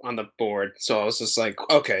on the board, so I was just like,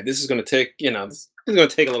 okay, this is going to take, this is going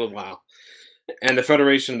to take a little while. And the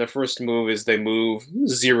Federation, their first move is they move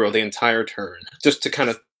 0 the entire turn, just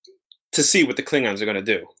to see what the Klingons are going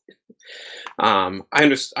to do. I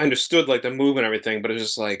understood like the move and everything, but I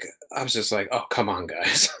was just like, oh, come on,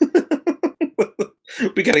 guys.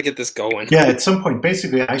 We got to get this going. Yeah, at some point,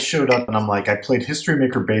 basically, I showed up and I'm like, I played History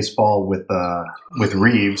Maker Baseball with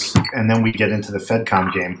Reeves, and then we get into the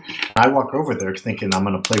FedCom game. I walk over there thinking I'm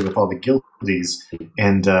going to play with all the guildies,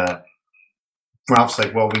 and Ralph's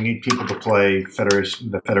like, well, we need people to play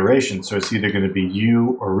the Federation, so it's either going to be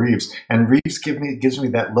you or Reeves. And Reeves gives me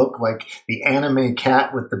that look like the anime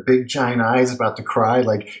cat with the big giant eyes about to cry,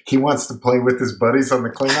 like he wants to play with his buddies on the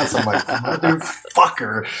Klingons. I'm like,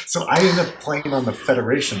 motherfucker. So I end up playing on the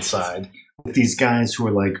Federation side with these guys who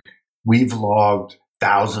are like, we've logged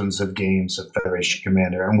thousands of games of Federation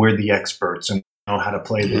Commander, and we're the experts, and we know how to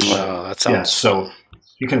play this shit. Wow, that sounds. Yeah, so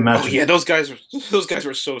you can imagine. Oh yeah, those guys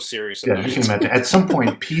were so serious. Yeah, About you it. can imagine. At some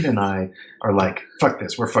point, Pete and I are like, fuck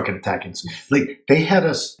this, we're fucking attacking. Like, they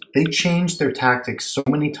changed their tactics so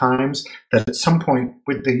many times that at some point,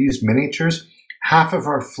 when they used miniatures, half of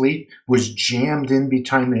our fleet was jammed in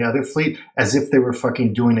behind the other fleet as if they were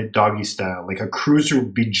fucking doing it doggy style. Like a cruiser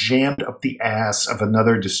would be jammed up the ass of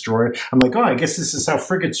another destroyer. I'm like, oh, I guess this is how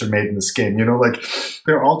frigates are made in this game. Like,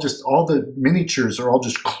 they're all the miniatures are all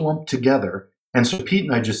just clumped together. And so Pete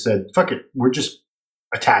and I just said, fuck it, we're just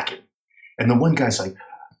attacking. And the one guy's like,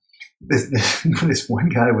 this one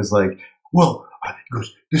guy was like, well, he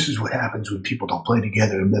goes, this is what happens when people don't play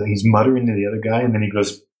together. And then he's muttering to the other guy, and then he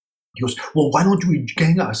goes, well, why don't we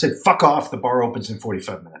gang up? I said, fuck off, the bar opens in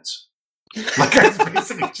 45 minutes. Like, I was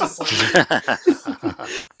basically just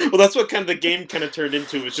like... Well, that's what kind of the game kind of turned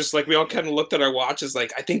into. It's just like we all kind of looked at our watches,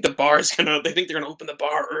 like I think the bar is they think they're gonna open the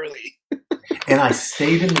bar early. And I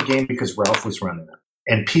stayed in the game because Ralph was running it.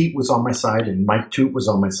 And Pete was on my side, and Mike Toot was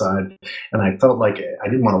on my side, and I felt like I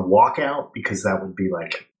didn't want to walk out because that would be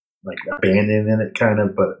like abandoning it, kind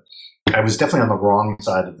of. But I was definitely on the wrong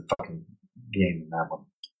side of the fucking game in that one.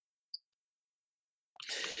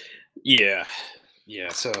 Yeah.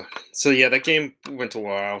 So yeah, that game went a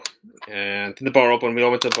while, and then the bar opened. We all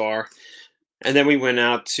went to the bar, and then we went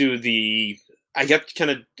out to the. I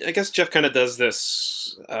guess Jeff kind of does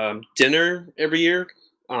this dinner every year,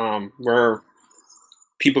 where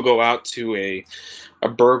people go out to a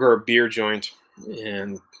burger or beer joint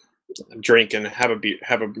and drink and have a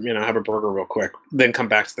burger real quick, then come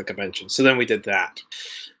back to the convention. So then we did that,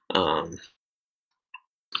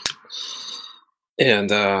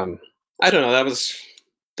 and I don't know.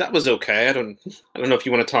 That was okay. I don't know if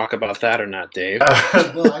you want to talk about that or not, Dave.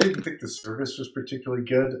 Well, I didn't think the service was particularly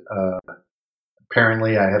good.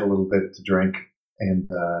 Apparently, I had a little bit to drink, and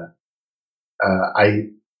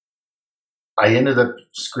I ended up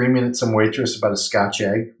screaming at some waitress about a Scotch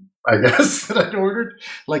egg, I guess, that I'd ordered.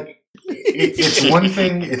 Like, it's one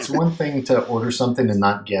thing. It's one thing to order something and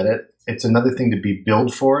not get it. It's another thing to be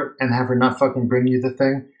billed for it and have her not fucking bring you the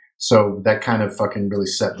thing. So that kind of fucking really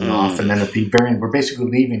set me off. And then at the very end, we're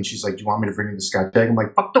basically leaving. She's like, "Do you want me to bring you the Scotch egg?" I'm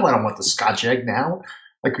like, "Fuck no, I don't want the Scotch egg now."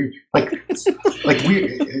 There's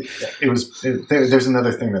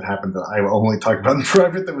another thing that happened that I only talk about in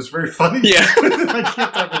private that was very funny. Yeah. I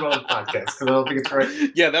can't talk about on the podcast because I don't think it's right.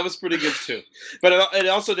 Yeah, that was pretty good too. But it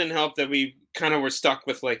also didn't help that we kind of were stuck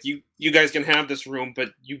with like you guys can have this room,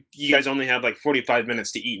 but you guys only have like 45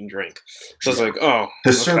 minutes to eat and drink. So I was like, oh,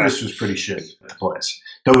 the service was pretty shit at the place.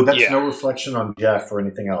 Though that's no reflection on Jeff or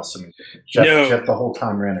anything else. I mean, Jeff the whole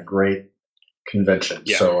time ran a great convention.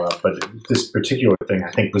 Yeah. So, but this particular thing,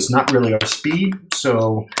 I think, was not really our speed.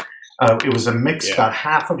 So it was a mix. Yeah. About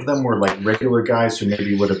half of them were like regular guys who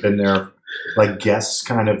maybe would have been there, like guests,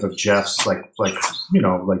 kind of Jeff's, like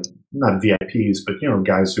not VIPs, but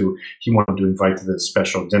guys who he wanted to invite to the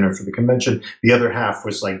special dinner for the convention. The other half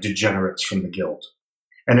was like degenerates from the guild.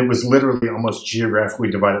 And it was literally almost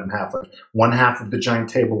geographically divided in half. Like one half of the giant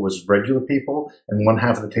table was regular people, and one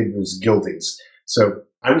half of the table was guildies. So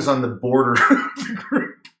I was on the border of the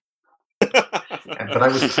group, but I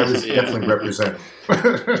was definitely represented.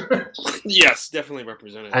 Yes, definitely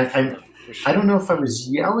represented. I don't know if I was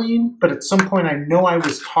yelling, but at some point I know I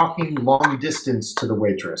was talking long distance to the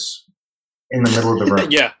waitress in the middle of the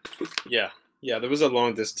room. Yeah. There was a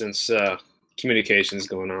long distance communications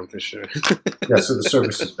going on for sure. Yeah, so the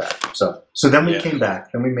service is back. So then we came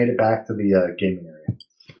back. Then we made it back to the gaming area.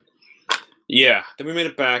 Yeah, then we made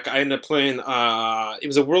it back. I ended up playing. It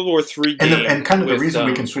was a World War III game. And kind of the reason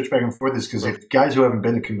we can switch back and forth is because if guys who haven't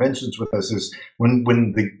been to conventions with us is when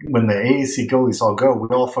the AAC goalies all go, we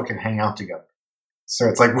all fucking hang out together. So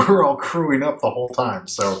it's like we're all crewing up the whole time.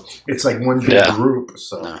 So it's like one big group.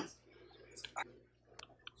 So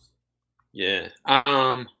yeah.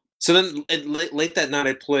 So then late that night,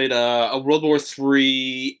 I played a World War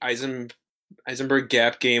III Eisenberg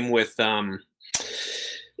Gap game with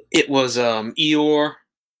it was Eeyore,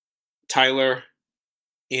 Tyler,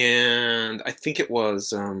 and I think it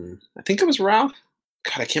was Ralph.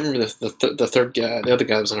 God, I can't remember the third guy. The other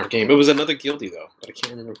guy was in our game. It was another guildie though, but I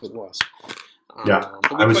can't remember who it was.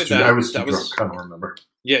 I was too drunk. I don't remember.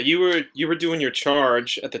 Yeah, you were doing your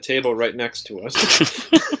charge at the table right next to us.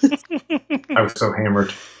 I was so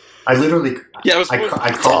hammered. I literally,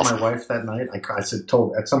 I called awesome. my wife that night. At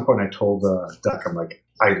some point I told Duck, I'm like,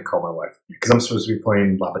 I had to call my wife because I'm supposed to be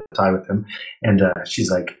playing Labatai with him. And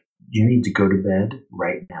she's like, you need to go to bed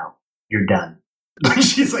right now. You're done.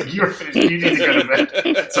 She's like, you're finished. You need to go to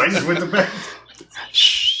bed. So I just went to bed.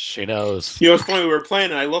 She knows. It's funny, we were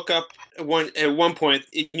playing and I look up at one point,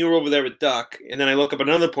 you were over there with Duck, and then I look up at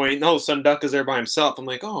another point, and all of a sudden Duck is there by himself. I'm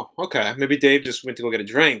like, oh, okay, maybe Dave just went to go get a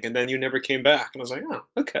drink, and then you never came back. And I was like, oh,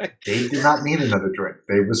 okay. Dave did not need another drink.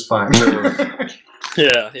 Dave was fine.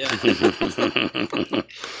 Yeah.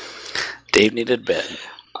 Dave needed bed.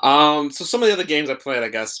 So some of the other games I played, I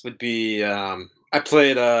guess, would be I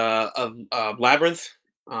played Labyrinth,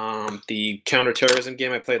 the counterterrorism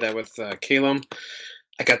game. I played that with Calum.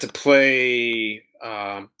 I got to play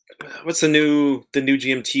what's the new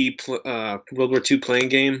GMT World War II playing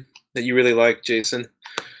game that you really like, Jason?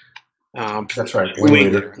 That's right, Wing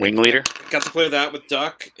Leader. Wing Leader. Got to play that with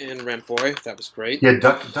Duck and Rampoy. That was great. Yeah,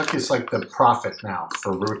 Duck is like the prophet now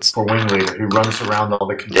for Wing Leader. He runs around all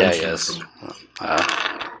the conventions. Yeah,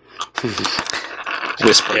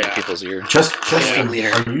 whispering in people's ear. Justin,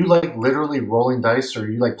 Yeah. are you like literally rolling dice, or are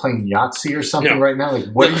you like playing Yahtzee or something right now? Like,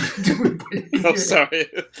 what are you doing? Oh, sorry.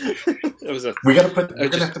 It was a. We're gonna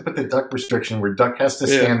have to put the duck restriction where Duck has to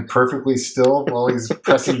stand perfectly still while he's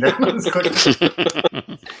pressing down on his clicker.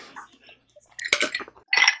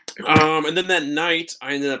 And then that night,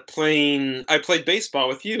 I ended up playing. I played baseball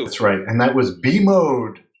with you. That's right, and that was B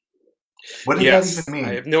mode. What did that even mean?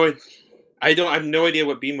 I have no. I have no idea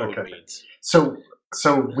what B mode means. So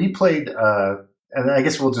we played, and I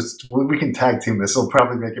guess we can tag team this. It'll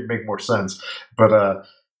probably make more sense. But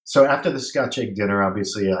so after the Scotch egg dinner,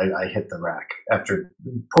 obviously I hit the rack. After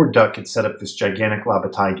poor Duck had set up this gigantic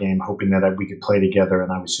Labatai game, hoping that we could play together,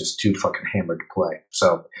 and I was just too fucking hammered to play.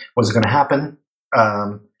 So was it going to happen?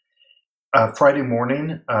 Friday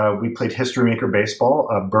morning, we played History Maker Baseball.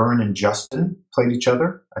 Byrne and Justin played each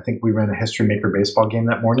other. I think we ran a History Maker Baseball game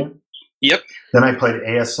that morning. Yep. Then I played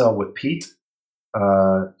ASL with Pete.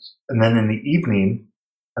 And then in the evening,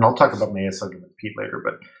 and I'll talk about my ASL game with Pete later,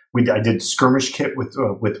 but I did Skirmish Kit with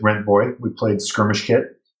Rent Boy. We played Skirmish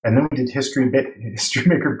Kit. And then we did History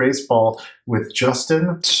Maker Baseball with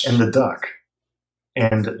Justin and the Duck.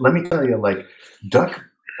 And let me tell you, like, Duck,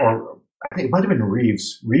 or I think it might have been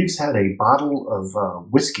Reeves. Reeves had a bottle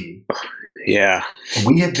of whiskey. Yeah.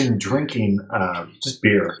 We had been drinking just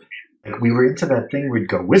beer. Like, we were into that thing where we'd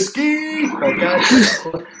go, whiskey! Like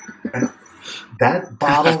that. And that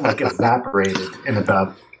bottle, like, evaporated in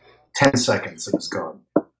about 10 seconds. It was gone.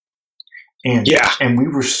 And we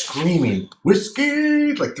were screaming,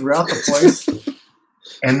 whiskey! Like, throughout the place.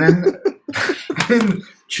 And then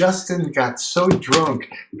Justin got so drunk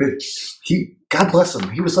that God bless him,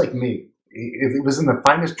 he was like me. It was in the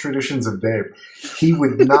finest traditions of Dave. He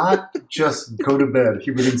would not just go to bed. He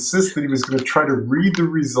would insist that he was going to try to read the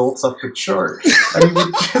results off the chart. And he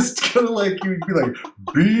would just go he would be like,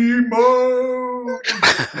 B-mo!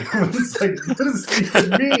 It was like, what does it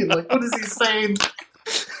even mean? Like, what is he saying?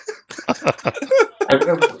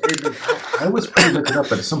 I was pretty looking up,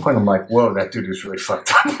 but at some point I'm like, whoa, that dude is really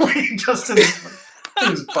fucked up. Justin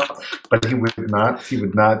is but he would not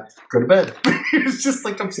go to bed. He was just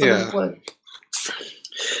like, I'm still going to play.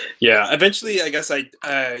 Yeah, eventually I guess it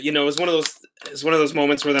was one of those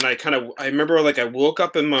moments where then I remember like I woke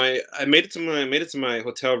up I made it to my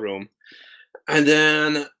hotel room. And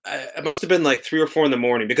then it must have been like 3 or 4 in the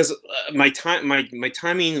morning because my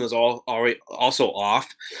timing was already also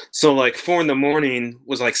off. So like 4 in the morning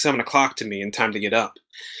was like 7 o'clock to me and time to get up.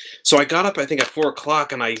 So I got up, I think at 4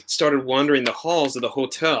 o'clock, and I started wandering the halls of the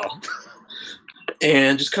hotel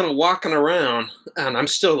and just kind of walking around. And I'm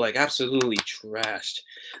still like absolutely trashed.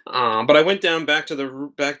 But I went back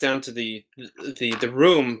down to the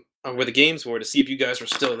room where the games were to see if you guys were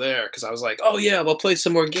still there, because I was like, oh yeah, we'll play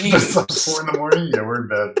some more games. It's like 4 in the morning? Yeah, we're in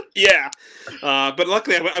bed. Yeah. But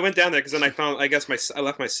luckily I went down there because then I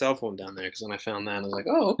left my cell phone down there because then I found that and I was like,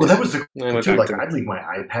 oh, okay. Well, that was too. Like, I'd leave my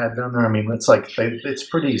iPad down there. I mean, it's like, it's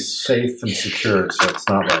pretty safe and secure, so it's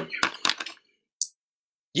not like...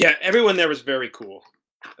 Yeah, everyone there was very cool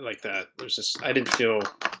like that. There's just, I didn't feel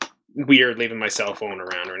weird leaving my cell phone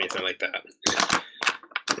around or anything like that.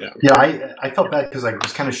 Yeah, I felt bad because I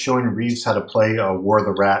was kind of showing Reeves how to play War of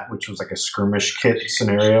the Rat, which was like a skirmish kit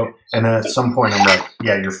scenario. And then at some point I'm like,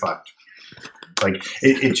 yeah, you're fucked. Like,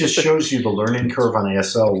 it just shows you the learning curve on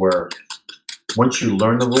ASL where once you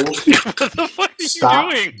learn the rules, what the fuck are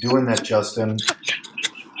stop you doing? doing that, Justin.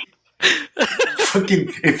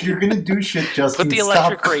 Fucking, if you're going to do shit, Justin, Put the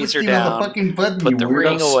electric stop razor clicking on down. the fucking button, Put you the weirdo.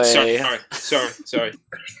 ring away. Sorry.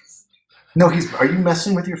 No, are you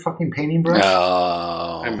messing with your fucking painting brush?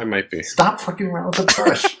 No. I might be. Stop fucking around with the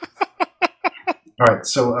brush. All right,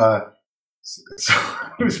 so I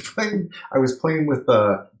was playing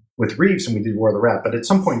with Reeves and we did War of the Rat. But at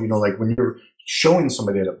some point, like when you're showing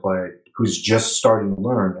somebody how to play who's just starting to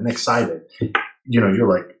learn and excited, you're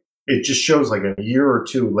like, it just shows like a year or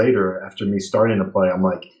 2 later after me starting to play, I'm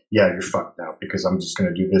like, yeah, you're fucked now because I'm just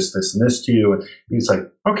going to do this, this, and this to you. And he's like,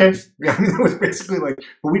 okay. Yeah, I mean, it was basically like,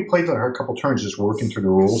 but we played a couple turns just working through the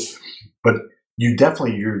rules. But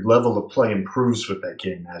your level of play improves with that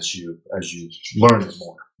game as you learn it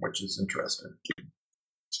more, which is interesting.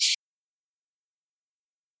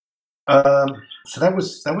 So that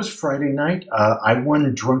was Friday night. I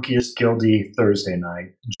won Drunkiest Guildy Thursday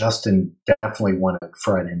night. Justin definitely won it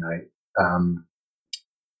Friday night.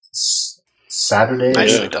 Saturday,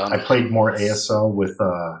 Nicely done. I played more ASL with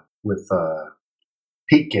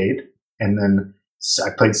Pete Gade, and then I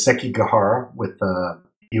played Sekigahara with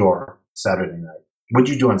Eeyore Saturday night. What'd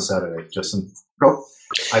you do on Saturday, Justin? Oh,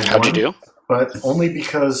 How'd you do? But only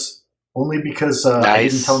because I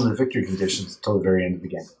Nice. didn't tell him the victory conditions until the very end of the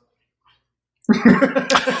game.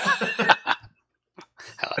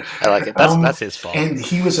 I like it. That's his fault. And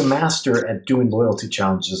he was a master at doing loyalty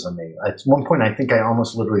challenges on me. At one point, I think I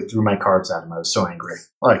almost literally threw my cards at him. I was so angry.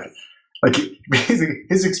 Like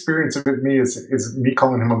his experience with me is me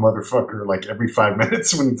calling him a motherfucker like every 5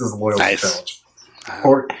 minutes when he does a loyalty challenge.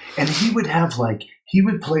 And he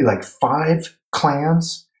would play like 5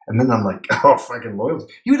 clans. And then I'm like, oh, fucking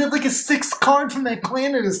loyalty. He would have like a 6th card from that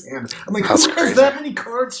clan in his hand. I'm like, who has that many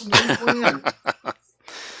cards from one clan?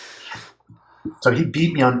 So he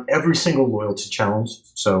beat me on every single loyalty challenge.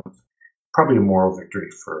 So probably a moral victory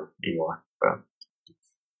for Eeyore.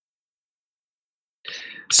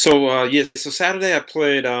 So so Saturday I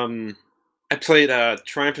played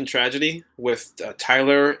Triumph and Tragedy with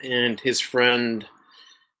Tyler and his friend.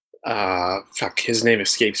 His name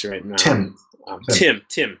escapes me right now.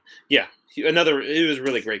 Tim. Yeah, it was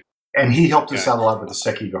really great. And he helped us out a lot with the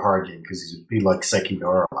Sekigahara game because he likes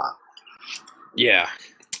Sekigahara a lot. Yeah.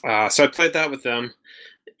 So I played that with them,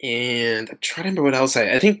 and I'm trying to remember what else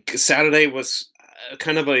I think Saturday was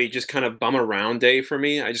kind of a bum around day for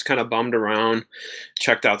me. I just kind of bummed around,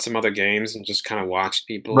 checked out some other games, and just kind of watched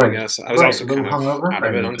people. Right. I guess I was also kind of hungover out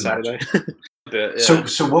of it on Saturday. Bit, yeah.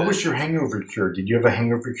 So what was your hangover cure? Did you have a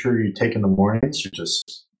hangover cure you take in the mornings, or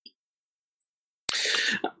just?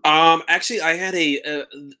 Actually, I had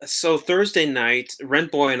so Thursday night,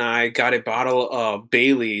 Rent Boy and I got a bottle of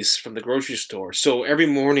Bailey's from the grocery store. So every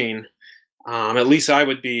morning, at least I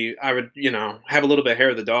would have a little bit of hair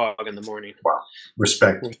of the dog in the morning. Wow,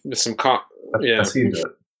 respect. With some That's you do it.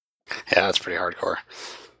 Yeah, that's pretty hardcore.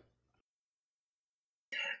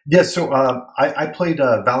 Yeah, so I played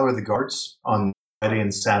Valor of the Guards on Friday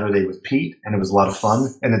and Saturday with Pete, and it was a lot of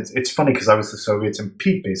fun. And it's funny because I was the Soviets, and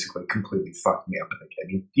Pete basically completely fucked me up in the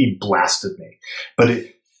game. He blasted me. But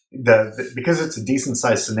because it's a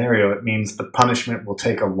decent-sized scenario, it means the punishment will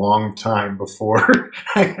take a long time before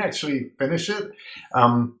I actually finish it.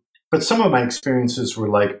 But some of my experiences were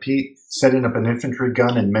like Pete setting up an infantry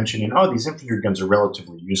gun and mentioning, oh, these infantry guns are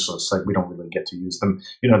relatively useless. Like, we don't really get to use them.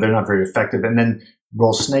 They're not very effective. And then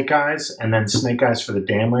roll Snake Eyes, and then Snake Eyes for the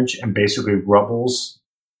damage, and basically rubbles.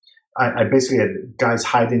 I basically had guys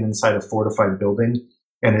hiding inside a fortified building,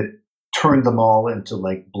 and it turned them all into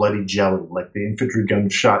like bloody jelly. Like the infantry gun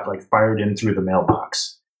shot, like fired in through the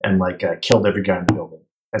mailbox, and killed every guy in the building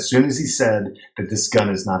as soon as he said that this gun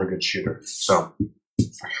is not a good shooter. So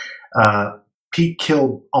Pete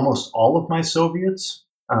killed almost all of my Soviets.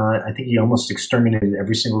 I think he almost exterminated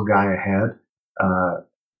every single guy I had.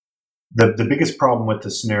 The biggest problem with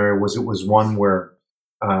the scenario was it was one where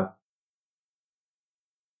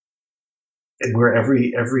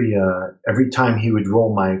every time he would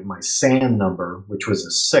roll my sand number, which was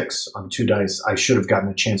a 6 on 2 dice, I should have gotten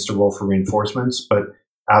a chance to roll for reinforcements. But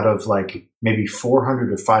out of like maybe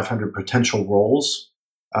 400 or 500 potential rolls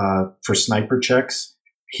for sniper checks,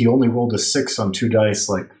 he only rolled a 6 on 2 dice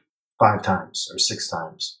like 5 times or 6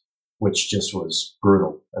 times. Which just was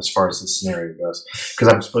brutal as far as the scenario goes. Because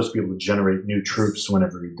I'm supposed to be able to generate new troops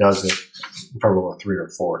whenever he does it. If I roll a 3 or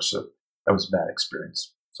 4, so that was a bad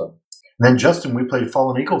experience. So, and then Justin, we played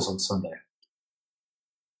Fallen Eagles on Sunday.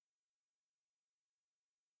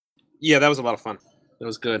 Yeah, that was a lot of fun. It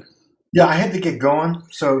was good. Yeah, I had to get going,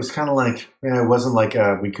 so it was kind of like, it wasn't like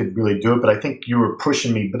we could really do it, but I think you were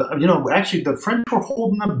pushing me. But, actually the French were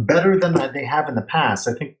holding up better than they have in the past.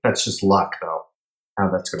 I think that's just luck, though. How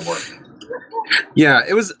that's going to work. Yeah,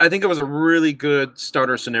 I think it was a really good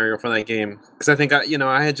starter scenario for that game because I think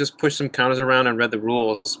I had just pushed some counters around and read the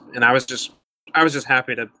rules, and I was just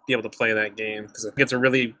happy to be able to play that game because I think it's a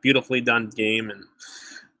really beautifully done game, and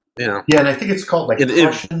Yeah, and I think it's called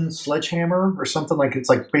Prussian Sledgehammer or something like. It's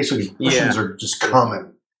like basically Prussians are just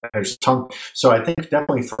coming. There's so I think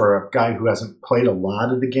definitely for a guy who hasn't played a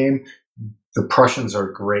lot of the game, the Prussians are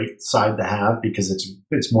a great side to have because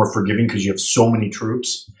it's more forgiving because you have so many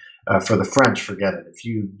troops. For the French, forget it. If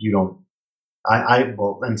you don't,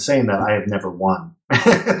 I'm saying that I have never won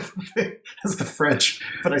as the French,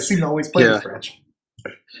 but I seem to always play the French.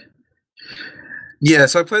 Yeah,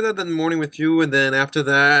 so I played that in the morning with you, and then after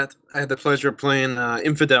that, I had the pleasure of playing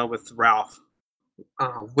Infidel with Ralph,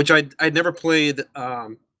 which I'd never played a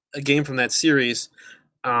game from that series.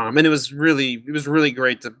 And it was really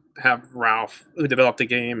great to have Ralph, who developed the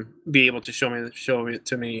game, be able to show it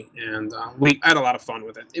to me, and I had a lot of fun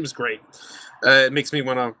with it. It was great. It makes me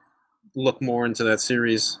want to look more into that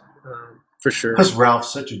series for sure. Because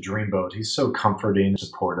Ralph's such a dreamboat. He's so comforting and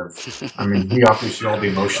supportive. I mean, he offers you all the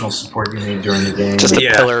emotional support you need during the game. Just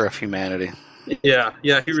a pillar of humanity. Yeah,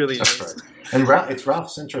 he really That's is. Right. And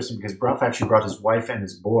Ralph's interesting because Ralph actually brought his wife and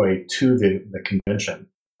his boy to the convention.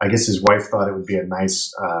 I guess his wife thought it would be a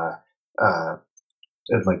nice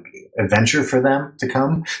like adventure for them to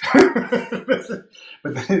come.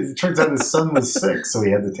 But then it turns out his son was sick, so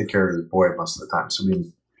he had to take care of his boy most of the time. So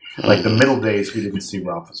we, like the middle days, we didn't see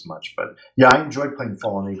Ralph as much. But yeah, I enjoyed playing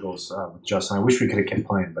Fallen Eagles with Justin. I wish we could have kept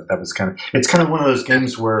playing, but that was it's kind of one of those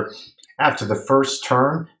games where after the first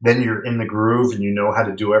turn, then you're in the groove and you know how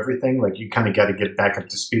to do everything. Like you kind of got to get back up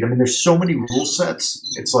to speed. I mean, there's so many rule sets.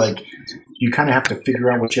 It's like you kind of have to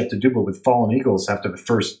figure out what you have to do. But with Fallen Eagles, after the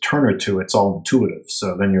first turn or two, it's all intuitive.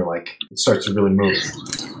 So then you're like, it starts to really move.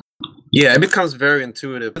 Yeah, it becomes very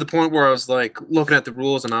intuitive to the point where I was like looking at the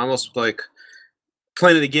rules and I almost like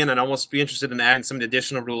playing it again and almost be interested in adding some of the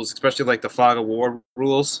additional rules, especially like the Fog of War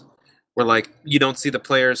rules, where like you don't see the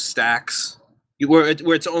players' stacks. Where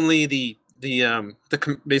it's only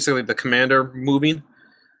basically the commander moving,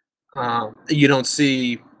 you don't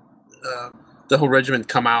see the whole regiment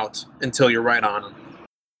come out until you're right on them.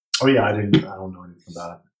 Oh yeah, I don't know anything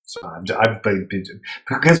about it. So I've played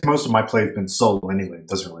because most of my play has been solo anyway. It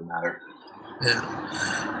doesn't really matter.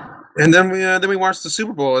 Yeah, and then we watched the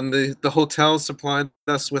Super Bowl, and the hotel supplied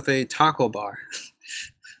us with a taco bar.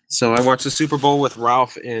 So I watched the Super Bowl with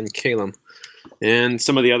Ralph and Caleb. And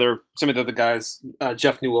some of the other guys,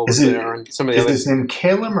 Jeff Newell was there, and some of the others. Is his name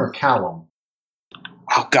Calum or Callum?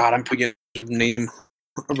 Oh God, I'm forgetting the name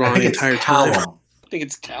wrong the entire time. I think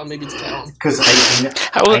it's Cal. Maybe it's Cal. Because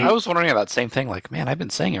I was wondering about the same thing. Like, man, I've been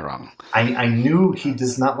saying it wrong. I knew he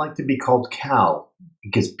does not like to be called Cal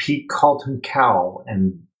because Pete called him Cal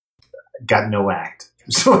and got no act.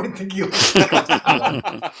 So I think he was called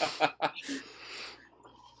Callum.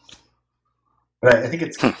 But I think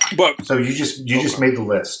it's. But so you just made the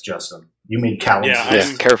list, Justin. You made Callum's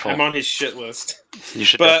list. Careful. I'm on his shit list. You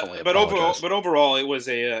should definitely. But overall, it was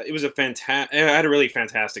a fantastic. I had a really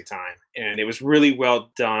fantastic time, and it was really well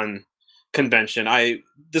done convention.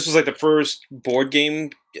 This was like the first board game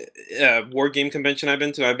convention I've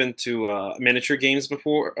been to. I've been to miniature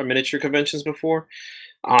conventions before.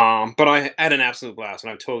 But I had an absolute blast,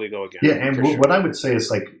 and I'd totally go again. Yeah, and what I would say is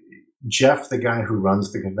like Jeff, the guy who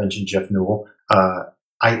runs the convention, Jeff Newell,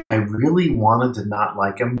 I really wanted to not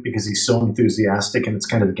like him because he's so enthusiastic, and it's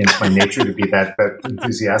kind of against my nature to be that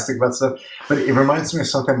enthusiastic about stuff. But it reminds me of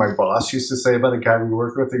something my boss used to say about a guy we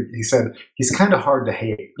worked with. He said, he's kind of hard to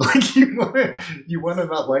hate. Like you want to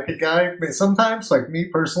not like a guy sometimes, like me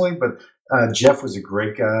personally, but Jeff was a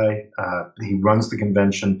great guy. He runs the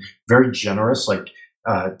convention, very generous. Like,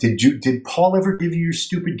 did Paul ever give you your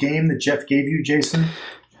stupid game that Jeff gave you, Jason?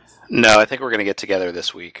 No, I think we're going to get together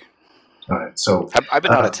this week. All right, so I've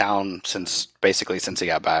been out of town since he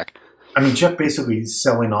got back. I mean, Jeff basically is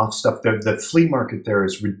selling off stuff. The flea market there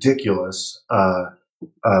is ridiculous.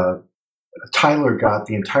 Tyler got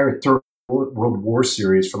the entire Third World War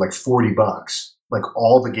series for like $40, like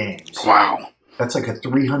all the games. Wow, that's like a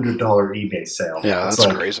 $300 eBay sale. Yeah, that's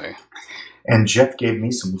like crazy. And Jeff gave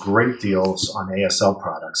me some great deals on ASL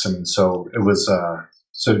products. I mean, so it was.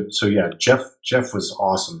 So yeah, Jeff was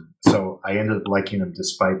awesome. So I ended up liking him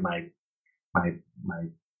despite I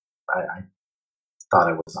thought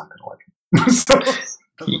I was not going to like him.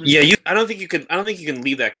 Yeah, I don't think you can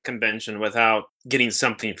leave that convention without getting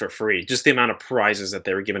something for free. Just the amount of prizes that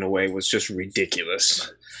they were giving away was just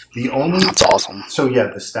ridiculous. That's awesome. So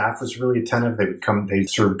yeah, the staff was really attentive. They would come, they'd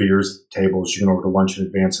serve beers at tables. You can order lunch in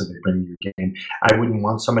advance, and they bring you your game. I wouldn't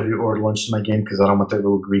want somebody to order lunch to my game because I don't want their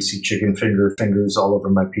little greasy chicken fingers all over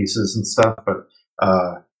my pieces and stuff. But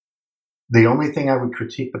the only thing I would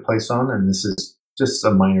critique the place on, and this is just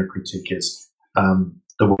a minor critique, is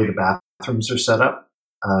the way the bathrooms are set up.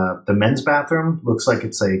 The men's bathroom looks like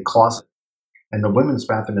it's a closet, and the women's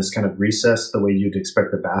bathroom is kind of recessed the way you'd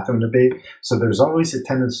expect the bathroom to be. So there's always a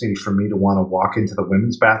tendency for me to want to walk into the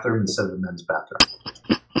women's bathroom instead of the men's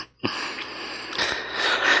bathroom.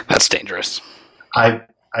 That's dangerous. I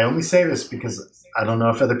only say this because I don't know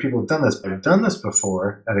if other people have done this, but I've done this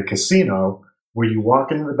before at a casino where you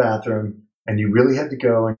walk into the bathroom and you really had to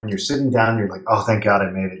go, and you're sitting down, you're like, oh, thank God I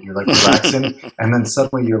made it. You're like relaxing, and then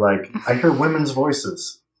suddenly you're like, I hear women's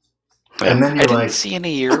voices. And then you're I didn't see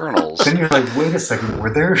any urinals. Then you're like, wait a second, were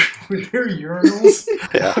there urinals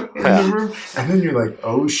in the room? And then you're like,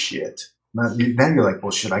 oh shit. Then you're like,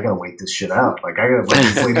 well shit, I gotta wait this shit out. Like I gotta let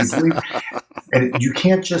these ladies leave. And you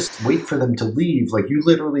can't just wait for them to leave. Like you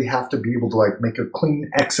literally have to be able to like make a clean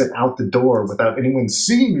exit out the door without anyone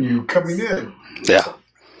seeing you coming in. Yeah.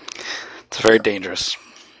 It's very dangerous.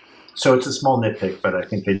 So it's a small nitpick, but I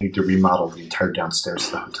think they need to remodel the entire downstairs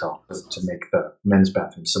of the hotel to make the men's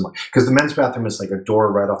bathroom similar. Because the men's bathroom is like a door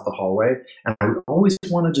right off the hallway, and I would always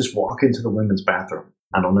want to just walk into the women's bathroom.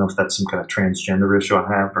 I don't know if that's some kind of transgender issue I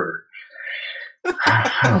have, or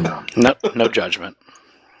I don't know. No judgment.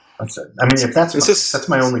 That's it. I mean, if that's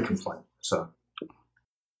my only complaint. So.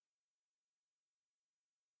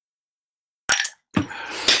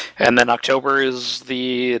 And then October is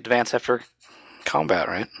the Advance After Combat,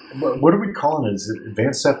 right? What are we calling it? Is it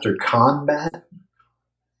Advance After Combat?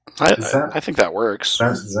 I think that works.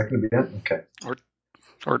 Is that going to be it? Okay.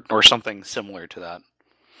 Or something similar to that.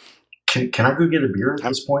 Can I go get a beer at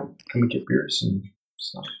this point? Can we get beers and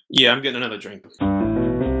stuff? Yeah, I'm getting another drink.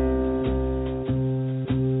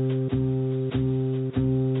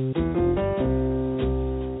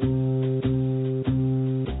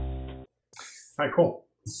 All right, cool.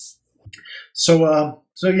 So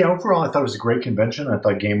yeah, overall, I thought it was a great convention. I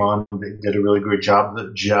thought Game On did a really great job.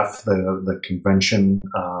 Jeff, the convention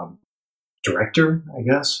director, I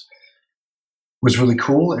guess, was really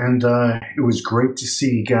cool, and it was great to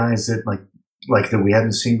see guys that like that we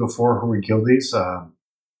hadn't seen before who were guildies.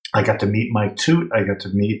 I got to meet Mike Toot. I got to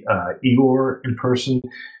meet Igor in person.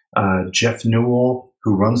 Jeff Newell,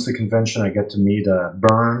 who runs the convention. I got to meet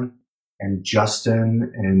Byrne and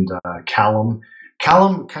Justin and Callum.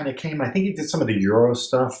 Callum kind of came, I think he did some of the Euro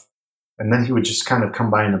stuff, and then he would just kind of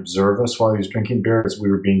come by and observe us while he was drinking beer as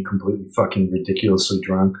we were being completely fucking ridiculously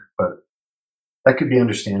drunk. But that could be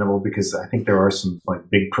understandable because I think there are some like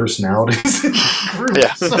big personalities in the group.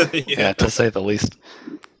 Yeah, So, yeah, to say the least.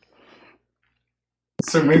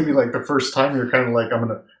 so maybe like the first time you're kind of like,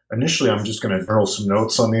 I'm just gonna journal some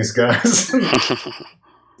notes on these guys.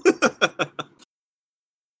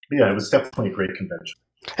 Yeah, it was definitely a great convention.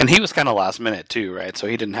 And he was kind of last minute too, right? So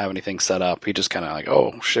he didn't have anything set up. He just kind of like,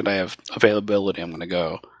 oh shit, I have availability. I'm going to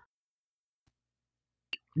go.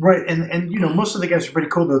 Right, and you know, most of the guys are pretty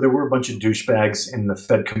cool, though. There were a bunch of douchebags in the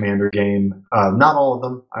Fed Commander game. Not all of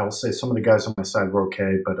them. I will say some of the guys on my side were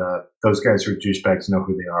okay, but those guys who are douchebags know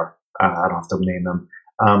who they are. I don't have to name them.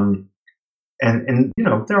 And you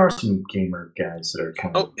know, there are some gamer guys that are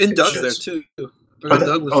kind of... Oh, and Doug's shits. there too.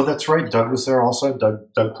 That's right. Doug was there also.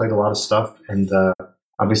 Doug played a lot of stuff, and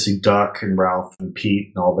obviously Duck and Ralph and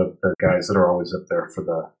Pete and all the guys that are always up there for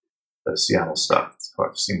the Seattle stuff. That's who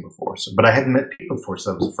I've seen before. So, but I hadn't met Pete before,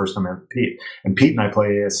 so that was the first time I met Pete. And Pete and I play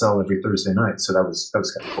ASL every Thursday night, so that was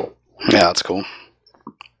kind of cool. Yeah, that's cool.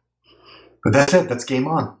 But that's it. That's Game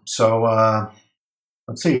On. So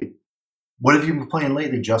let's see. What have you been playing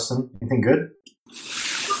lately, Justin? Anything good?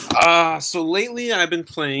 So lately I've been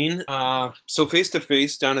playing so Face to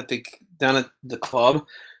Face down at the club.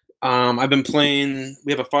 I've been playing.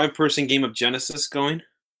 We have a 5-person game of Genesis going,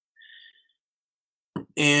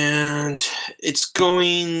 and it's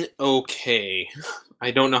going okay.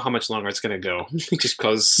 I don't know how much longer it's going to go, just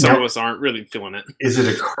because some of us aren't really feeling it. Is it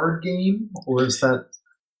a card game, or is that?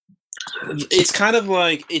 It's kind of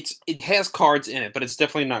like it has cards in it, but it's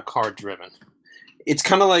definitely not card driven. It's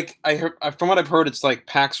kind of like from what I've heard, it's like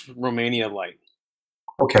PAX Romania Light.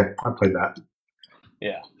 Okay, I played that.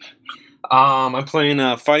 Yeah. I'm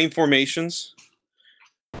playing Fighting Formations.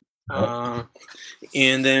 And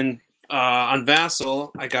then on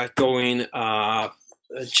Vassal, I got going.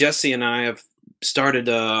 Jesse and I have started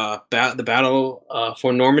the Battle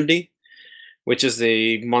for Normandy, which is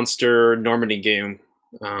the Munster Normandy game,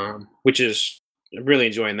 which is really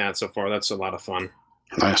enjoying that so far. That's a lot of fun.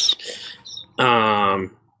 Nice.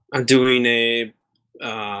 I'm doing the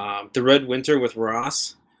Red Winter with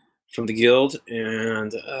Ross from the Guild,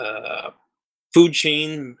 and Food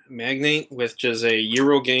Chain Magnate, which is a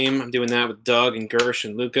Euro game. I'm doing that with Doug and Gersh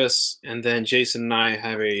and Lucas, and then Jason and I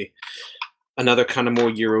have another kind of more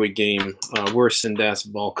Euro-y game, Worse than Das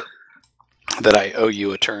Bulk. That I owe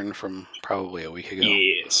you a turn from probably a week ago.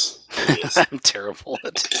 Yes. I'm terrible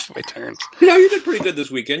at my turns. Yeah, you did pretty good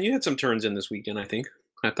this weekend. You had some turns in this weekend, I think.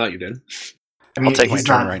 I thought you did. I mean, I'll take my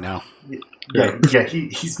turn right now. Yeah,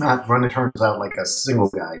 he's not running turns out like a single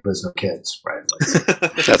guy who has no kids, right?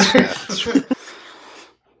 Like, That's true.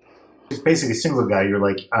 It's basically a single guy. You're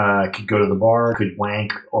like, I could go to the bar, could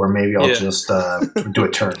wank, or maybe I'll just do a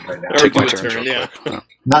turn right now. Or Take do my a turns turn, real yeah. quick.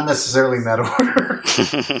 Not necessarily in that order.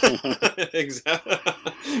 Exactly.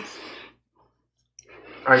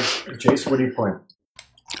 All right, Jace, what are you playing?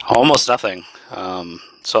 Almost nothing.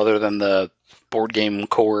 So other than the board game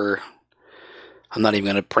core, I'm not even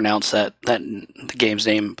going to pronounce the game's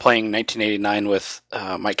name. Playing 1989 with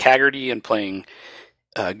Mike Haggerty and playing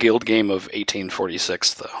a guild game of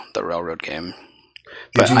 1846, the railroad game.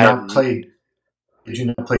 Did you not play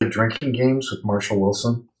drinking games with Marshall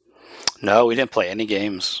Wilson? No, we didn't play any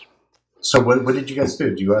games. So what did you guys do?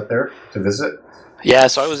 Did you go out there to visit? Yeah,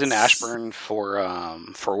 so I was in Ashburn for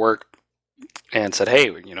work and said, hey,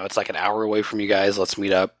 it's like an hour away from you guys. Let's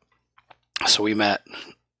meet up. So we met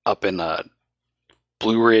up in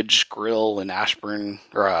Blue Ridge Grill in Ashburn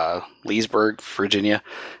or Leesburg, Virginia,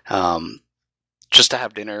 just to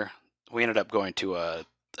have dinner. We ended up going to a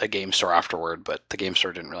game store afterward, but the game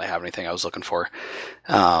store didn't really have anything I was looking for.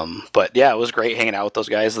 But yeah, it was great hanging out with those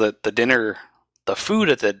guys. The dinner, the food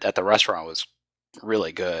at the restaurant was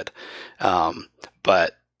really good. And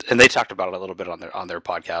they talked about it a little bit on their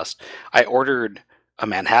podcast. I ordered a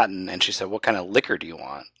Manhattan, and she said, "What kind of liquor do you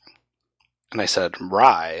want?" And I said,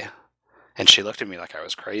 "Rye." And she looked at me like I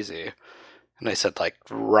was crazy. And I said, like,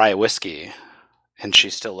 rye whiskey. And she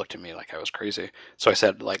still looked at me like I was crazy. So I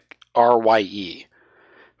said, like, RYE.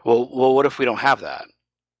 Well, what if we don't have that? And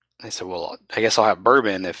they said, well, I guess I'll have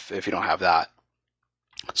bourbon if you don't have that.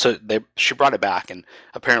 So she brought it back, and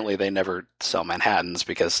apparently they never sell Manhattans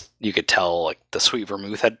because you could tell like the sweet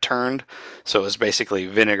vermouth had turned. So it was basically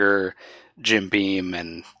vinegar, Jim Beam,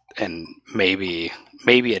 and maybe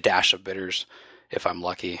a dash of bitters if I'm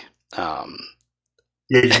lucky. Yeah,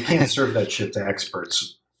 you can't serve that shit to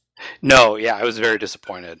experts. No, yeah, I was very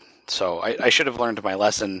disappointed. So I should have learned my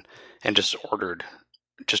lesson and just ordered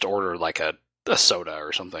like a soda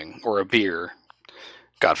or something, or a beer,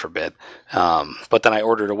 God forbid. But then I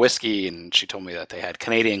ordered a whiskey, and she told me that they had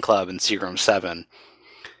Canadian Club and Seagram 7.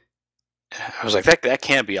 I was like, that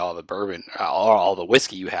can't be all the bourbon, all the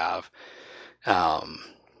whiskey you have.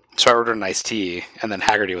 So I ordered an iced tea, and then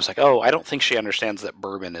Haggerty was like, "Oh, I don't think she understands that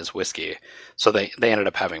bourbon is whiskey." So they ended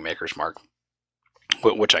up having Maker's Mark,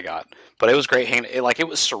 which I got. But it was great hanging. It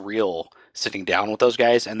was surreal sitting down with those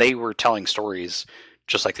guys, and they were telling stories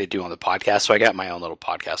just like they do on the podcast. So I got my own little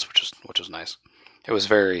podcast, which was nice. It was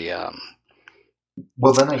very.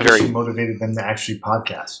 Well, then I guess you motivated them to actually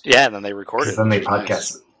podcast. Yeah, and then they recorded. Then they podcasted.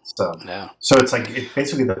 Nice. So yeah. So it's like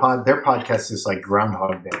basically their podcast is like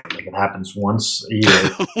Groundhog Day. Like it happens once a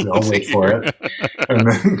year. We all wait for it.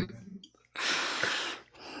 And then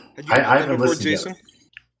I haven't listened Jason?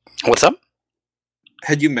 Yet. What's up?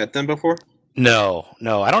 Had you met them before? No.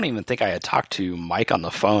 I don't even think I had talked to Mike on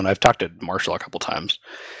the phone. I've talked to Marshall a couple times.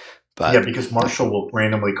 But yeah, because Marshall will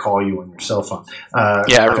randomly call you on your cell phone.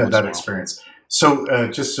 Yeah, I've had that experience. So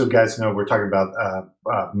just so guys know, we're talking about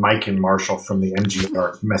Mike and Marshall from the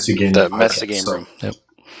MGR Messy Game the podcast, Messy Game Room. Yep.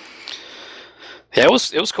 Yeah, it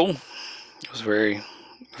was cool. It was very,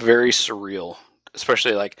 very surreal,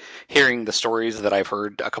 especially like hearing the stories that I've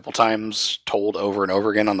heard a couple times told over and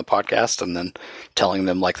over again on the podcast, and then telling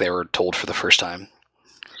them like they were told for the first time.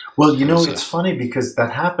 Well, it's funny because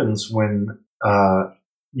that happens when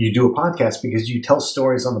you do a podcast, because you tell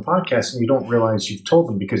stories on the podcast and you don't realize you've told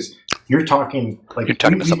them because you're talking like you're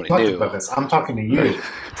talking to somebody new. About this. I'm talking to you,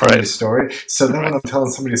 telling the story. So then when I'm telling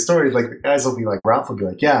somebody a story, like the guys will be like, Ralph will be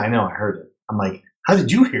like, "Yeah, I know, I heard it." I'm like, "How did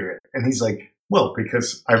you hear it?" And he's like, "Well,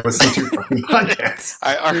 because I listened to your fucking podcast."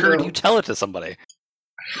 I heard you tell it to somebody.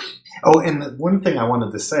 Oh, and one thing I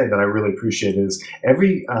wanted to say that I really appreciate is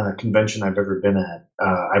every convention I've ever been at,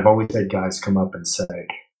 I've always had guys come up and say,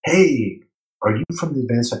 "Hey, are you from the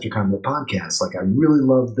Advanced After Combat podcast? Like, I really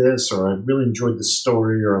love this, or I really enjoyed this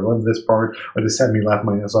story, or I love this part, or this had me laugh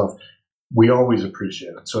my ass off." We always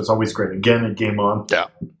appreciate it. So it's always great. Again, at Game On, yeah.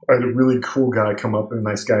 I had a really cool guy come up, a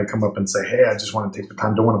nice guy come up and say, "Hey, I just want to take the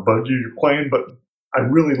time. Don't want to bug you. You're playing, but I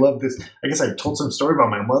really love this." I guess I told some story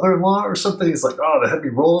about my mother-in-law or something. He's like, "Oh, the heavy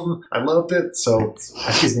rolling. I loved it." So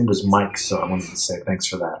I think his name was Mike. So I wanted to say thanks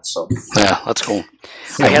for that. So yeah, that's cool.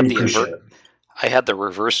 Yeah, I had the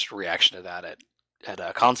reverse reaction to that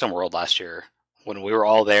at Console World last year when we were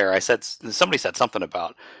all there. Somebody said something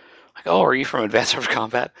about like, "Oh, are you from Advanced After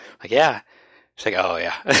Combat?" Like, yeah. She's like, "Oh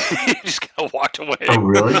yeah." He just kind of walked away. Oh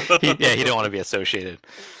really? He didn't want to be associated.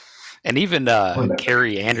 And even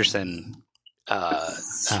Carrie Anderson,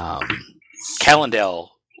 Callendale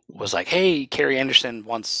was like, "Hey, Carrie Anderson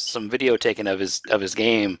wants some video taken of his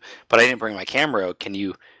game, but I didn't bring my camera. Can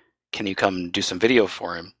you come do some video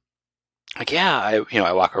for him?" Like, yeah,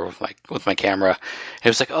 I walk over with my camera. And it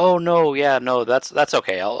was like, "Oh no, yeah, no, that's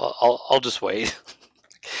okay. I'll just wait."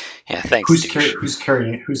 Yeah, thanks. Who's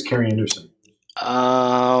Carrie Anderson?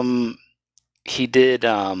 He did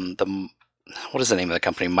what is the name of the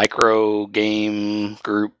company? Micro Game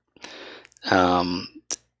Group.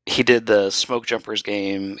 He did the Smoke Jumpers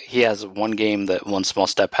game. He has one game that One Small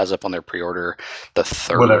Step has up on their pre-order, the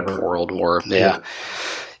Third World War. Yeah.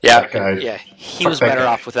 He was better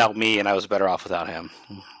off without me, and I was better off without him.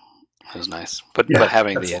 It was nice, but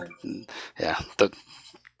having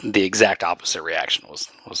the exact opposite reaction was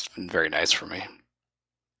very nice for me.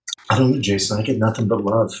 I don't know, Jason. I get nothing but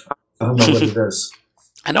love. I don't know what it is.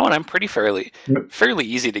 I know, and I'm fairly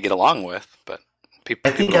easy to get along with, but people.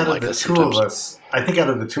 I think out of the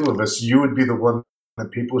two of us, you would be the one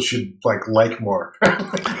that people should like more.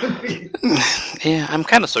 Yeah, I'm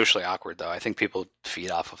kind of socially awkward though. I think people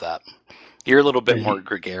feed off of that. You're a little bit Yeah, more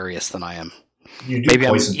gregarious than I am. You do Maybe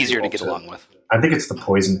I'm poison easier to people, get too. along with. I think it's the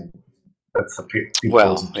poisoning. That's the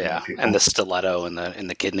Well, poison yeah, people. and the stiletto in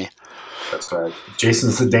the kidney. That's right.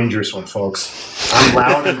 Jason's the dangerous one, folks. I'm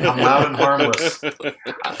loud and harmless.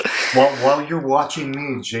 While you're watching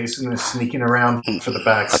me, Jason is sneaking around for the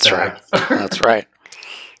backstab. That's right. That's right.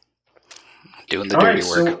 Doing the dirty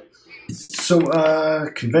work. So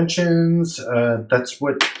conventions. That's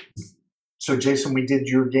what. So Jason, we did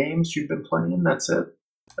your games you've been playing. That's it.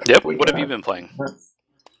 Yep. What have you been playing?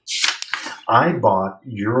 I bought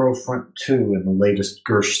Eurofront 2 in the latest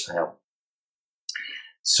Gersh sale.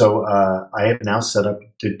 So I have now set up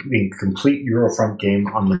the complete Eurofront game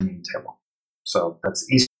on the main table. So that's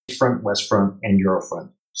East Front, West Front, and Eurofront.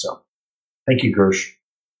 So thank you, Gersh.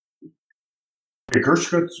 Yeah, Gersh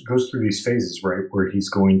goes through these phases, right, where he's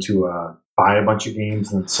going to buy a bunch of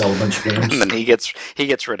games and then sell a bunch of games. And then he gets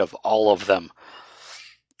rid of all of them.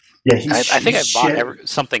 Yeah, I think I bought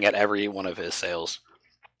something at every one of his sales.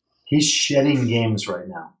 He's shedding games right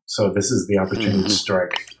now, so this is the opportunity to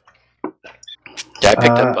strike. Yeah, I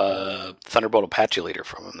picked up Thunderbolt Apache Leader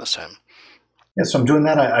from him this time. Yeah, so I'm doing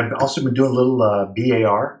that. I've also been doing a little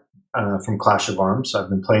BAR from Clash of Arms. I've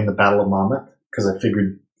been playing the Battle of Monmouth because I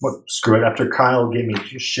figured, screw it. After Kyle gave me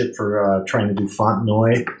shit for trying to do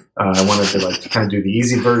Fontenoy, I wanted to kind of do the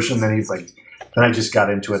easy version. Then then I just got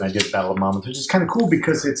into it and I did Battle of Monmouth, which is kind of cool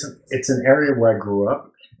because it's an area where I grew up.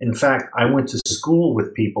 In fact, I went to school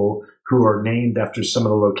with people who are named after some of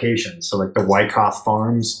the locations. So like the Wyckoff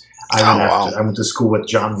Farms, I went to school with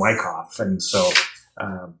John Wyckoff. And so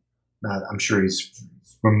I'm sure he's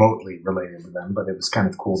remotely related to them, but it was kind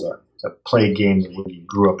of cool to play a game where you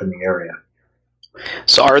grew up in the area.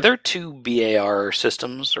 So are there two BAR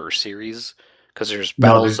systems or series? Because there's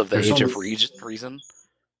Battles of the Age of Reason.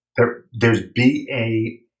 There's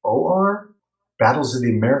BAOR, Battles of the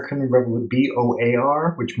American Revolution,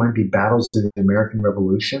 BOAR, which might be Battles of the American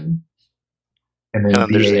Revolution. And then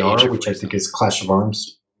BAR, which I think is Clash of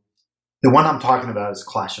Arms. The one I'm talking about is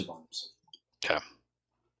Clash of Arms. Okay.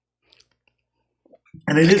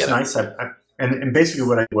 And it is nice. And basically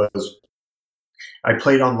what I did was I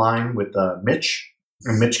played online with Mitch,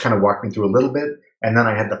 and Mitch kind of walked me through a little bit. And then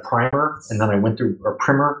I had the primer, and then I went through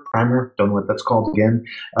primer, don't know what that's called again.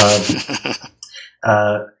 I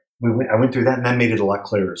went through that, and that made it a lot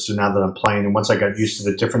clearer. So now that I'm playing, and once I got used to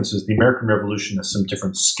the differences, the American Revolution has some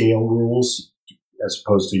different scale rules as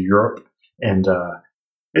opposed to Europe. And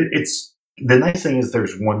it's the nice thing is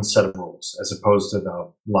there's one set of rules as opposed to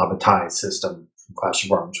the La Bataille system from Clash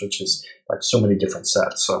of Arms, which is like so many different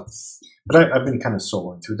sets. So. But I've been kind of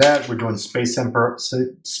soloing through that. We're doing Space Empires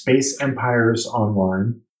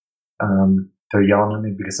Online. They're yelling at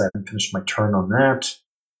me because I haven't finished my turn on that.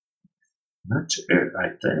 That's it, I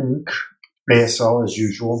think. ASL as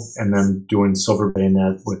usual, and then doing Silver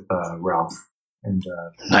Bayonet with Ralph. And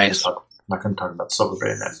nice. I'm not going to talk about Silver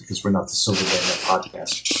Bayonet because we're not the Silver Bayonet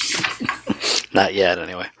podcast. Not yet,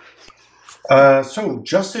 anyway. So,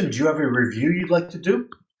 Justin, do you have a review you'd like to do?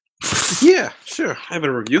 Yeah, sure. I have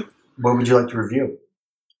a review. What would you like to review?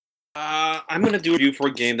 I'm going to do a review for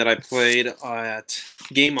a game that I played at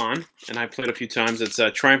Game On, and I played a few times. It's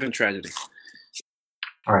Triumph and Tragedy.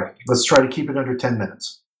 All right. Let's try to keep it under 10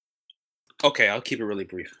 minutes. Okay, I'll keep it really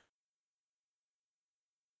brief.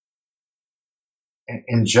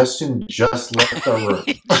 And Justin just left the room.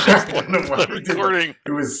 I don't know why he did that.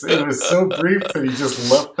 It was so brief that he just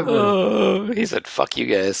left the room. He said, "Fuck you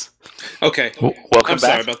guys." Okay. Welcome I'm back.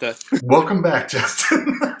 Sorry about that. Welcome back,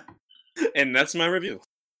 Justin. And that's my review.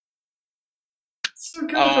 So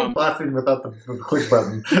good. I'm laughing without the click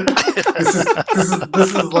button.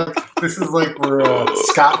 This is like where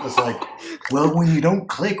Scott was like, "Well, when you don't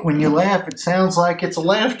click when you laugh, it sounds like it's a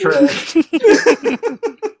laugh track."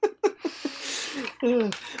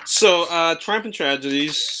 So, Triumph and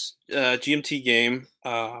Tragedies, GMT game.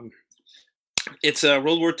 It's a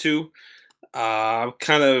World War II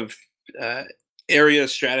kind of area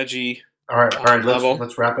strategy. All right. Level.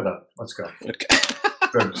 Let's wrap it up. Let's go. Okay.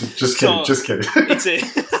 Just kidding.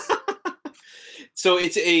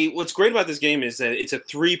 What's great about this game is that it's a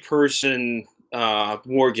 3-person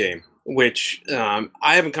war game, which I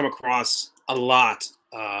haven't come across a lot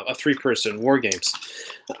of 3-person war games.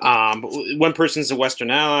 One person's the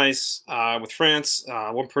Western Allies with France.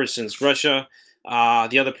 One person's Russia.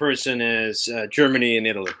 The other person is Germany and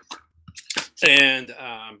Italy. And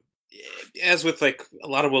as with like a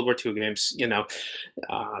lot of World War II games,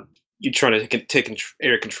 you try to take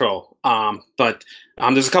area control. But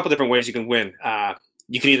there's a couple different ways you can win.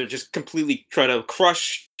 You can either just completely try to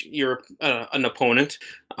crush an opponent.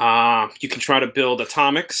 You can try to build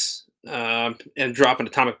atomics and drop an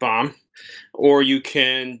atomic bomb, or you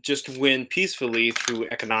can just win peacefully through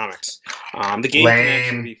economics. The game can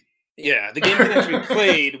actually be the game can actually be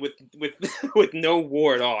played with no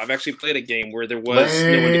war at all. I've actually played a game where there was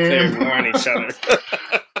no one declaring war on each other.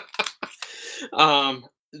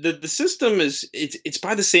 The system it's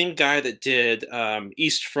by the same guy that did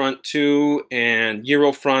East Front 2 and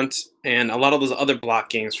Eurofront and a lot of those other block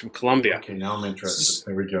games from Columbia. Okay, now I'm interested.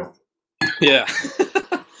 There we go. Yeah.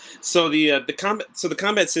 So the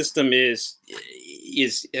combat system is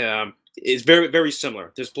very, very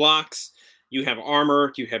similar. There's blocks. You have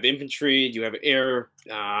armor. You have infantry. You have air.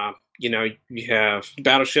 You have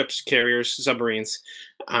battleships, carriers, submarines,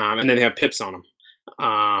 and then they have pips on them.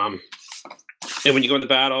 And when you go into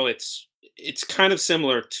battle, it's kind of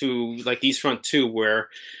similar to like East Front 2, where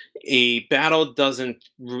a battle doesn't,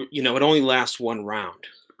 it only lasts one round.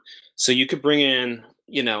 So you could bring in,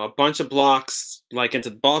 a bunch of blocks like into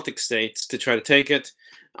the Baltic states to try to take it,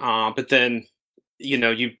 but then,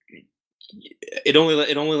 it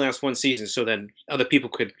only lasts one season. So then other people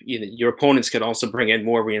could, your opponents could also bring in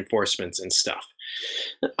more reinforcements and stuff.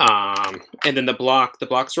 And then the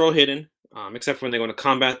blocks are all hidden. Except for when they go into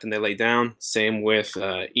combat, then they lay down. Same with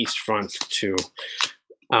East Front 2.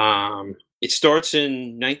 It starts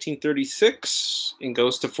in 1936 and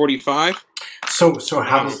goes to 45. So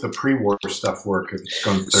how does the pre-war stuff work if it's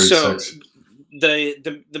going to 36? So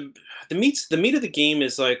the meat of the game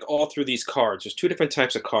is like all through these cards. There's two different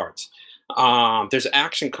types of cards. There's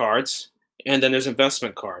action cards, and then there's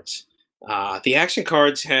investment cards. The action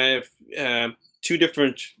cards have two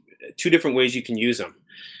different ways you can use them.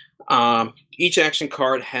 Each action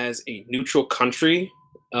card has a neutral country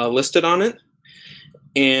listed on it,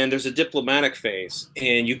 and there's a diplomatic phase.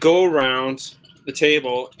 And you go around the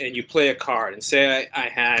table and you play a card. And say I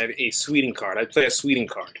have a Sweden card. I'd play a Sweden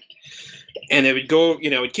card, and it would go.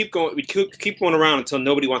 We'd keep going. We'd keep going around until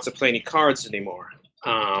nobody wants to play any cards anymore.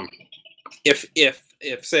 If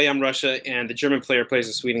say I'm Russia and the German player plays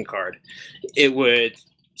a Sweden card, it would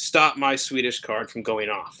stop my Swedish card from going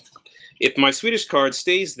off. If my Swedish card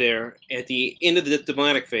stays there at the end of the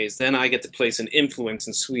diplomatic phase, then I get to place an influence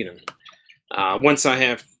in Sweden. Once I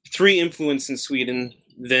have 3 influence in Sweden,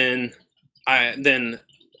 then I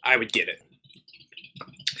would get it.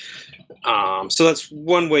 So that's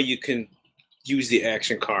one way you can use the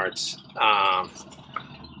action cards.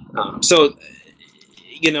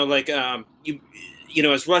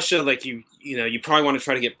 As Russia, like you probably want to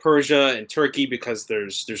try to get Persia and Turkey because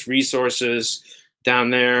there's resources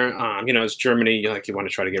down there. As Germany, you want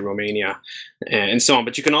to try to get Romania and so on.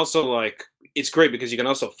 But you can also it's great because you can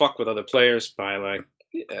also fuck with other players by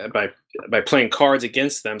playing cards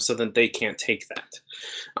against them so that they can't take that.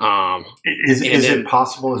 Is it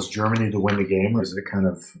possible as Germany to win the game, or is it kind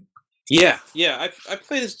of? Yeah. I've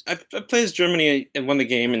played as Germany and won the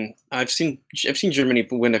game, and I've seen Germany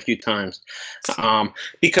win a few times.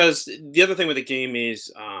 Because the other thing with the game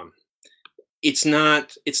is it's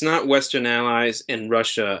not Western allies and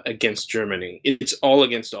Russia against Germany. It's all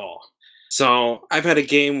against all. So I've had a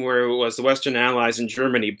game where it was the Western allies and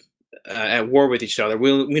Germany at war with each other.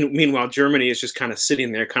 Meanwhile, Germany is just kind of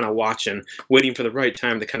sitting there, kind of watching, waiting for the right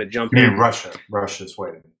time to kind of jump in. Russia's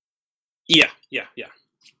waiting. Yeah.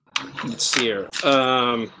 Let's see here.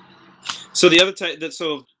 So the other type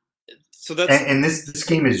so that's and this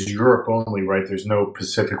game is Europe only, right? There's no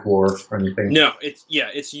Pacific War or anything. No,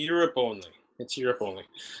 it's Europe only. It's Europe only.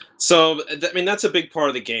 So that's a big part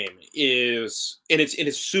of the game. It's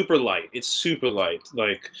super light. It's super light.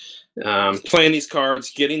 Playing these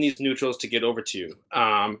cards, getting these neutrals to get over to you.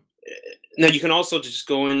 Now you can also just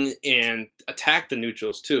go in and attack the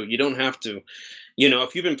neutrals too. You don't have to.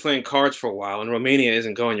 If you've been playing cards for a while and Romania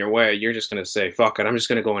isn't going your way, you're just going to say, fuck it, I'm just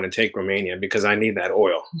going to go in and take Romania because I need that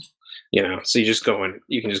oil. So you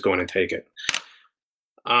can just go in and take it.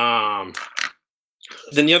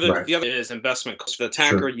 Then the other is investment. Because for the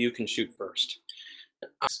attacker, sure. You can shoot first.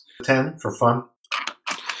 10 for fun?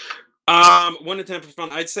 1 to 10 for fun.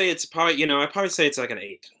 I'd say it's probably, I'd probably say it's like an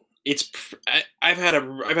 8. I've had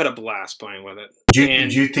a blast playing with it. Do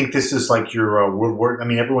you think this is like your World War? I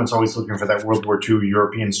mean, everyone's always looking for that World War II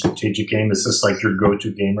European strategic game. Is this like your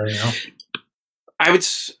go-to game right now? I would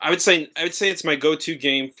say it's my go-to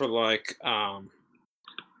game for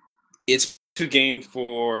it's a game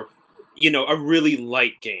for a really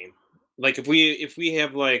light game. Like if we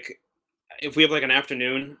have an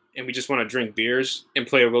afternoon and we just want to drink beers and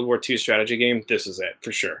play a World War II strategy game, this is it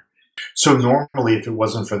for sure. So normally, if it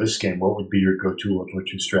wasn't for this game, what would be your go-to World War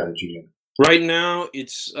II strategy game? Right now,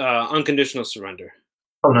 it's Unconditional Surrender.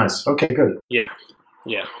 Oh, nice. Okay, good. Yeah.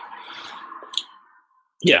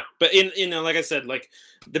 But like I said, like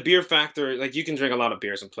the beer factor, like you can drink a lot of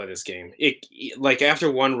beers and play this game. Like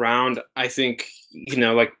after one round, I think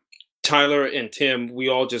like Tyler and Tim, we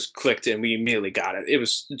all just clicked and we immediately got it. It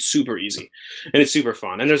was super easy, and it's super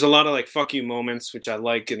fun. And there's a lot of like fuck you moments, which I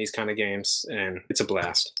like in these kind of games, and it's a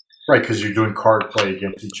blast. Right, because you're doing card play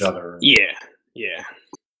against each other. Yeah.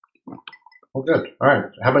 Well, good. All right.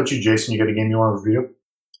 How about you, Jason? You got a game you want to review?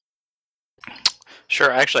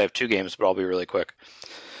 Sure. I actually have 2 games, but I'll be really quick.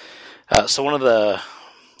 So one of the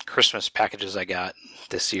Christmas packages I got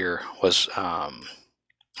this year was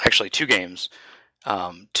actually 2 games.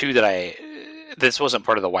 2 that this wasn't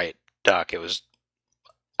part of the White Duck. It was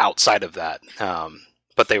outside of that.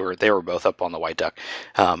 But they were both up on the White Duck.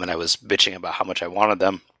 And I was bitching about how much I wanted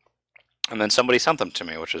them. And then somebody sent them to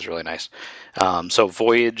me, which was really nice. So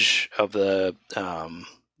Voyage of the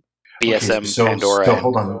BSM Pandora. So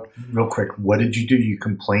hold on real quick. What did you do? You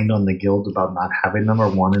complained on the guild about not having them or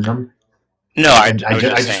wanting them? No, I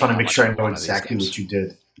just want to make sure I know exactly what you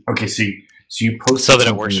did. Okay, so you posted so that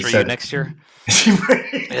it works for you next year.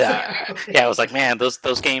 Yeah. I was like, man, those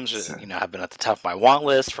games, have been at the top of my want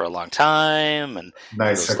list for a long time, and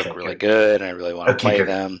nice. Those look really good, and I really want to play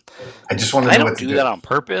them. I just want to. I don't do that on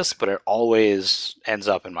purpose, but it always ends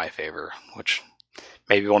up in my favor. Which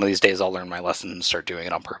maybe one of these days I'll learn my lesson and start doing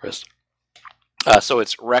it on purpose. So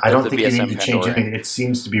it's Wreck of the BSM Pandora. I don't think you need to change anything. It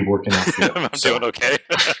seems to be working out for you. I'm doing okay.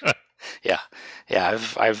 Yeah.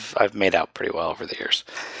 I've made out pretty well over the years.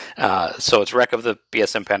 So it's Wreck of the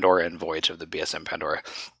BSM Pandora and Voyage of the BSM Pandora.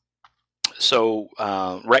 So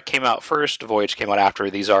Wreck came out first, Voyage came out after.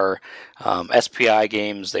 These are SPI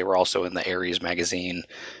games. They were also in the Ares magazine.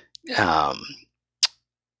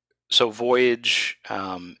 So Voyage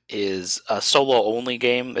is a solo-only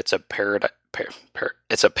game. It's a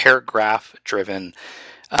paragraph-driven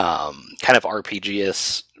kind of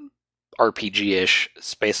RPG-ish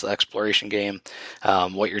space exploration game.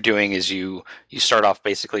 What you're doing is you start off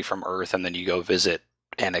basically from Earth, and then you go visit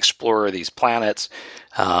and explore these planets.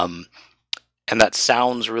 And that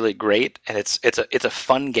sounds really great, and it's a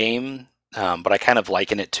fun game. But I kind of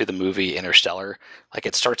liken it to the movie Interstellar. Like,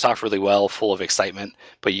 it starts off really well, full of excitement,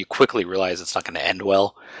 but you quickly realize it's not going to end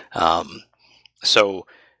well. So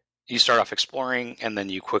you start off exploring, and then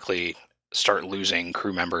you quickly start losing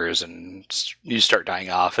crew members, and you start dying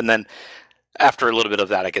off. And then after a little bit of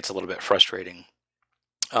that, it gets a little bit frustrating.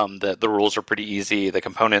 The rules are pretty easy. The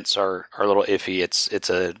components are a little iffy. It's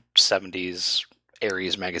a 70s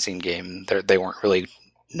Ares magazine game. They weren't really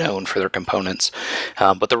known for their components,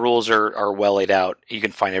 but the rules are well laid out. You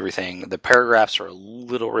can find everything. The paragraphs are a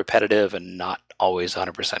little repetitive and not always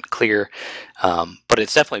 100% clear, but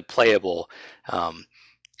it's definitely playable.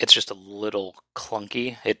 It's just a little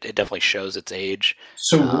clunky. It definitely shows its age.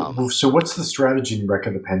 So what's the strategy in Wreck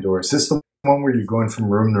of the Pandora? Is this the one where you're going from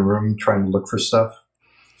room to room trying to look for stuff?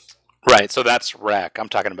 Right, so that's Wreck. I'm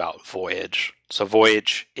talking about Voyage. So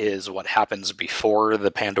Voyage is what happens before the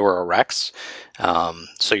Pandora wrecks.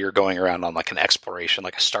 So you're going around on like an exploration,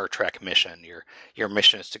 like a Star Trek mission. Your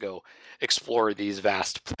mission is to go explore these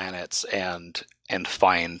vast planets and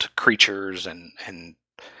find creatures and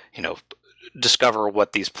discover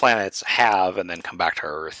what these planets have, and then come back to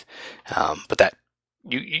Earth. But that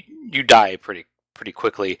you die pretty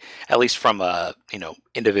quickly, at least from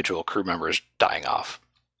individual crew members dying off.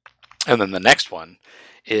 And then the next one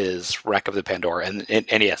is Wreck of the Pandora, and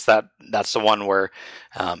yes, that's the one where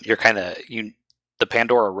you're the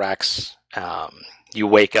Pandora wrecks. You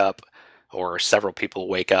wake up, or several people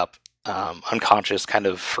wake up unconscious, kind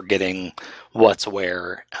of forgetting what's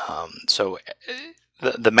where. So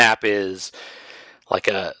the map is like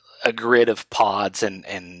a grid of pods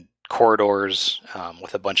and corridors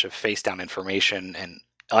with a bunch of face down information and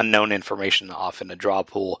unknown information off in a draw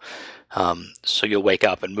pool. So you'll wake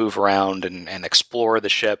up and move around and explore the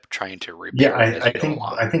ship, trying to repair it. I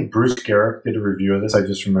think Bruce Garrick did a review of this. I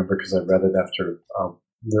just remember because I read it after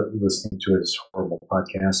listening to his horrible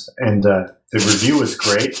podcast, and the review was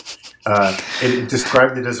great. It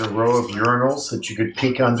described it as a row of urinals that you could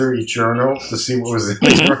peek under each urinal to see what was in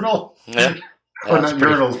the urinal. Yeah. Or not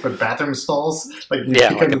urinals, but bathroom stalls. Like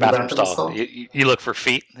a bathroom stall. You look for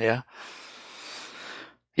feet. Yeah.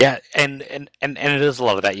 Yeah, and it is a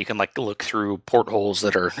lot of that. You can look through portholes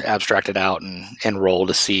that are abstracted out and roll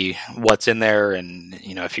to see what's in there, and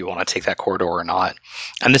if you want to take that corridor or not.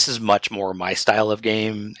 And this is much more my style of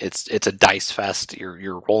game. It's a dice fest.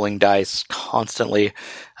 You're rolling dice constantly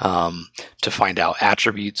to find out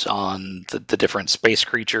attributes on the different space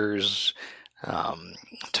creatures.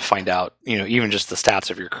 To find out even just the stats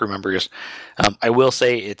of your crew members. I will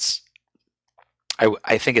say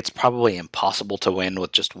I think it's probably impossible to win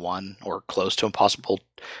with just one, or close to impossible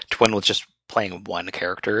to win with just playing one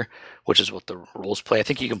character, which is what the rules play. I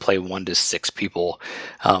think you can play 1 to 6 people,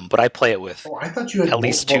 but I play it with I thought you had at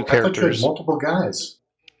least 2 I thought you had characters. multiple guys.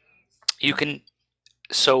 You can.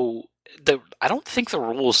 So I don't think the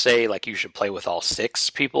rules say like you should play with all 6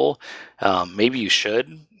 people. Maybe you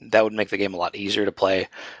should. That would make the game a lot easier to play.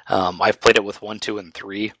 I've played it with 1, 2, and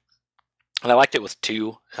 3. And I liked it with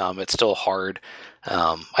 2. It's still hard.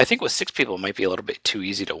 I think with 6 people, it might be a little bit too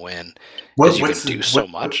ezy to win because you can do so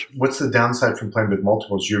much. What's the downside from playing with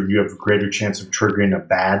multiples? You have a greater chance of triggering a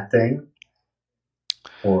bad thing?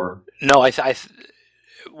 Or No,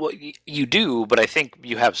 well, you do, but I think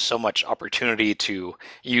you have so much opportunity to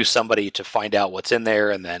use somebody to find out what's in there,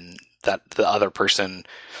 and then that the other person,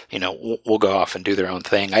 will go off and do their own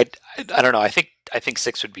thing. I don't know. I think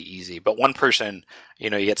 6 would be easy, but one person, you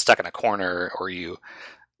get stuck in a corner, or you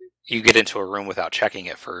get into a room without checking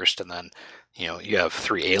it first, and then you have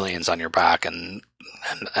 3 aliens on your back, and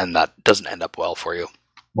that doesn't end up well for you.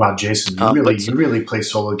 Wow, Jason, you really play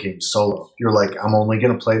solo games solo. You're like, I'm only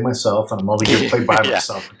going to play myself, and I'm only going to play by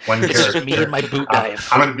myself with one It's character. just me and my boot knife.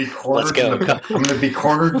 I'm going to be cornered. Let's go. I'm going to be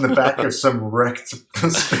cornered in the back of some wrecked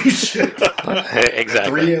spaceship.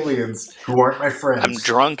 Exactly. 3 aliens who aren't my friends. I'm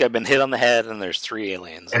drunk. I've been hit on the head, and there's 3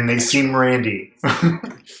 aliens. And they seem randy. I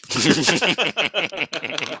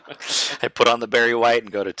put on the Barry White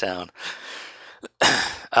and go to town.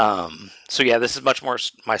 So yeah, this is much more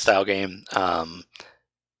my style game.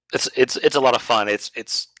 It's a lot of fun. It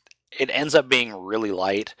ends up being really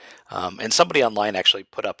light. And somebody online actually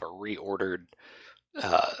put up a reordered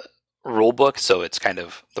rule book, so it's kind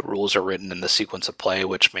of the rules are written in the sequence of play,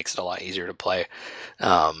 which makes it a lot easier to play.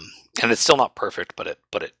 And it's still not perfect, but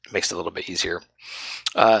it makes it a little bit easier.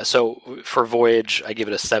 So for Voyage, I give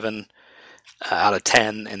it a 7 out of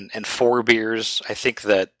 10, and 4 beers. I think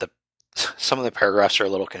that some of the paragraphs are a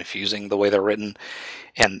little confusing the way they're written,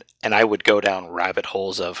 and I would go down rabbit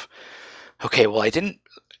holes of, okay, well,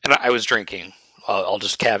 I was drinking. I'll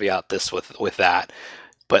just caveat this with that,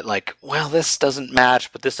 but like, well, this doesn't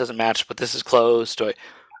match, but this doesn't match, but this is close.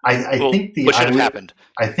 I think what should have happened?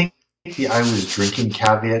 I think the I was drinking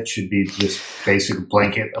caveat should be just basic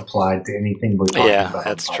blanket applied to anything we're talking about. Yeah,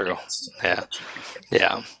 that's true.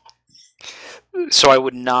 Yeah. So I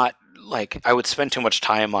would not. I would spend too much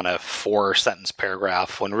time on a 4-sentence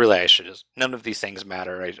paragraph when really I should just, none of these things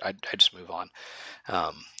matter. I just move on.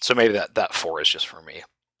 So maybe that 4 is just for me.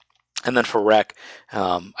 And then for Rec,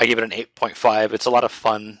 I give it an 8.5. It's a lot of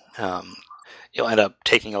fun. You'll end up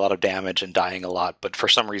taking a lot of damage and dying a lot, but for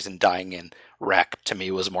some reason dying in Rec to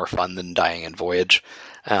me was more fun than dying in Voyage.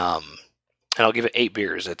 And I'll give it 8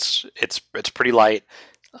 beers. It's pretty light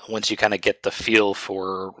once you kind of get the feel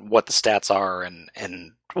for what the stats are and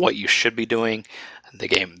what you should be doing. The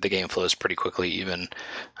game flows pretty quickly, even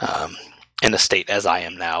in a state as I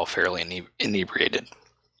am now, fairly inebriated.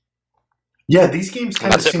 Yeah, these games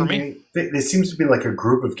kind of seem to be like a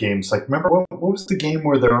group of games. Like, remember what was the game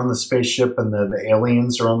where they're on the spaceship and the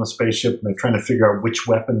aliens are on the spaceship and they're trying to figure out which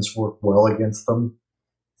weapons work well against them?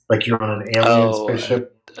 Like you're on an alien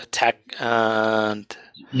spaceship. Attack.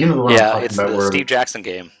 You know the one I'm talking it's about, the Steve Jackson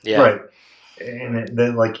game. Yeah, right. And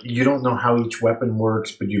then, you don't know how each weapon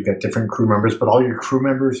works, but you've got different crew members. But all your crew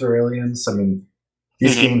members are aliens. I mean,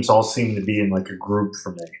 these games all seem to be in a group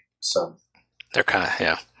for me. So they're kind of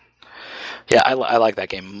yeah. I like that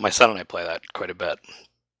game. My son and I play that quite a bit.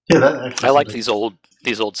 Yeah, I like these old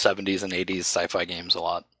 70s and 80s sci-fi games a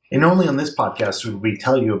lot. And only on this podcast would we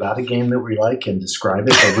tell you about a game that we like and describe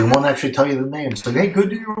it, but we won't actually tell you the name. So, hey, go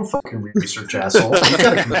do your own fucking research, asshole. You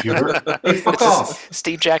got a computer. Hey, fuck off.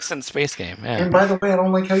 Steve Jackson space game, yeah. And by the way, I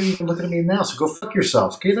don't like how you're looking at me now, so go fuck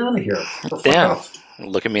yourself. Get out of here. Go fuck off.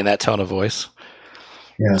 Look at me in that tone of voice.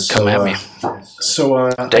 Yeah, so, come at me. So,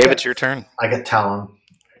 Dave, it's your turn. I got Talon.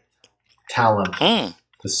 The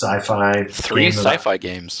sci-fi 3 sci-fi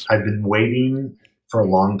games. I've been waiting for a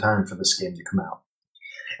long time for this game to come out.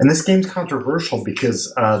 And this game's controversial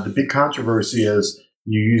because the big controversy is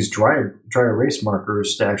you use dry erase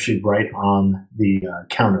markers to actually write on the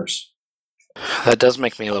counters. That does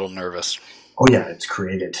make me a little nervous. Oh yeah, it's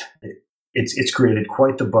created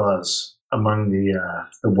quite the buzz among the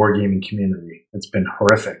wargaming community. It's been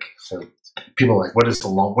horrific. So people are like, what are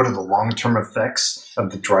the long-term effects of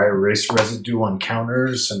the dry erase residue on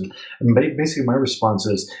counters? And basically my response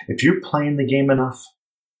is, if you're playing the game enough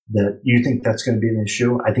that you think that's going to be an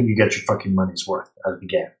issue, I think you get your fucking money's worth out of the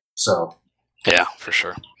game. So yeah, for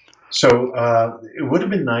sure. So it would have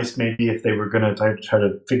been nice maybe if they were going to try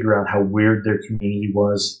to figure out how weird their community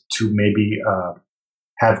was to maybe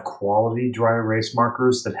have quality dry erase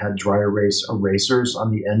markers that had dry erase erasers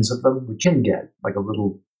on the ends of them, which you can get,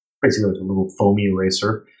 basically like a little foamy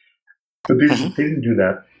eraser. But they didn't do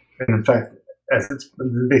that. And in fact,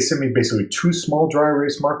 they sent me basically 2 small dry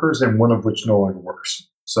erase markers, and one of which no longer works.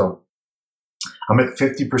 So I'm at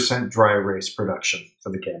 50% dry erase production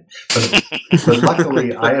for the game. But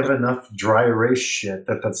luckily, I have enough dry erase shit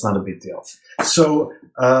that's not a big deal. So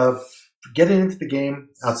getting into the game,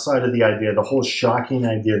 outside of the whole shocking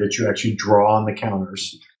idea that you actually draw on the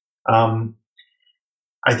counters,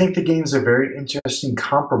 I think the game's a very interesting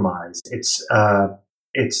compromise. It's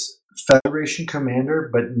Federation Commander,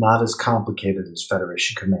 but not as complicated as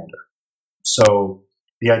Federation Commander. So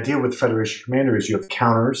the idea with Federation Commander is you have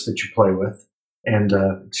counters that you play with. And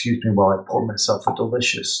excuse me while I pour myself a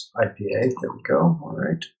delicious IPA. There we go. All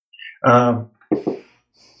right.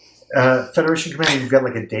 Federation Commander, you've got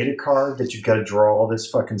like a data card that you've got to draw all this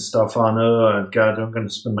fucking stuff on. I'm going to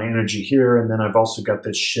spend my energy here, and then I've also got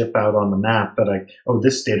this ship out on the map that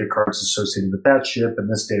this data card is associated with that ship, and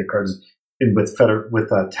this data card is with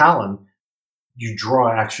Talon. You draw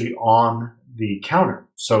actually on the counter,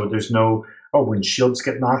 so there's no when shields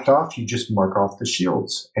get knocked off, you just mark off the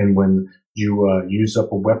shields, and when you use up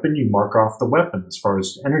a weapon, you mark off the weapon as far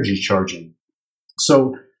as energy charging.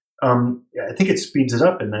 So I think it speeds it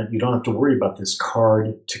up in that you don't have to worry about this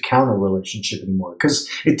card to counter relationship anymore. Because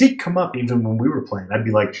it did come up even when we were playing. I'd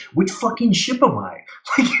be like, which fucking ship am I?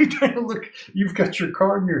 Like, you're trying to look, you've got your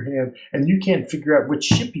card in your hand, and you can't figure out which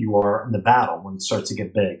ship you are in the battle when it starts to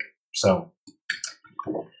get big. So,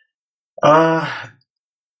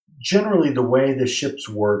 generally, the way the ships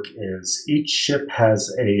work is each ship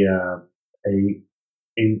has a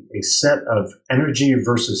set of energy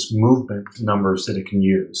versus movement numbers that it can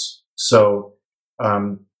use. So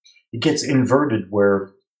it gets inverted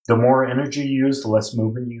where the more energy you use, the less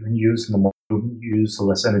movement you can use, and the more movement you use, the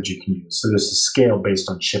less energy you can use. So there's a scale based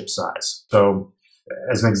on ship size. So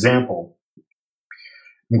as an example,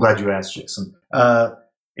 I'm glad you asked, Jason.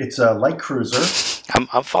 It's a light cruiser.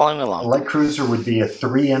 I'm following along. A light cruiser would be a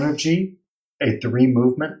 3 energy, a 3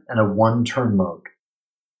 movement, and a 1 turn mode.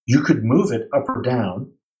 You could move it up or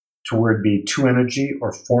down to where it'd be 2 energy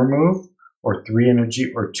or 4 move, or 3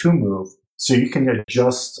 energy or 2 move. So you can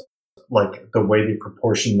adjust like the way they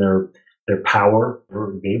proportion their power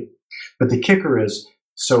would be. But the kicker is,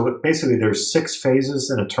 so basically there's 6 phases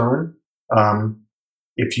in a turn.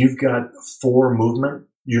 If you've got 4 movement,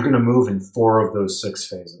 you're going to move in 4 of those 6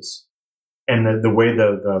 phases. And the way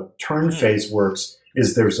the turn phase works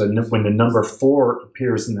is when the number 4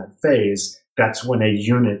 appears in that phase, that's when a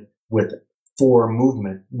unit with 4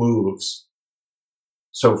 movement moves.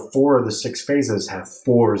 So 4 of the 6 phases have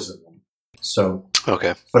 4s in them. So,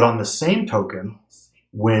 okay. But on the same token,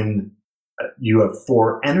 when you have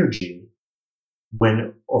 4 energy,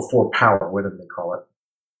 or 4 power, whatever they call it,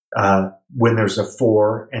 when there's a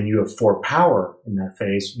 4 and you have 4 power in that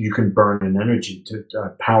phase, you can burn an energy to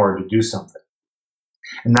power to do something.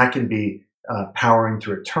 And that can be powering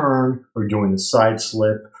to a turn, or doing a side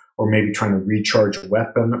slip, or maybe trying to recharge a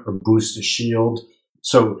weapon or boost a shield.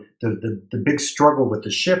 So the big struggle with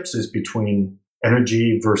the ships is between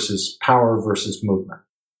energy versus power versus movement.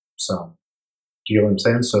 So do you know what I'm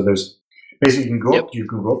saying? So there's basically you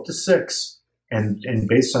can go up to 6, and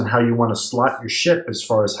based on how you want to slot your ship as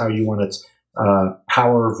far as how you want its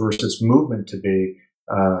power versus movement to be,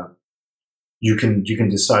 you can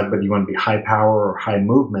decide whether you want to be high power or high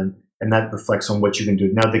movement, and that reflects on what you can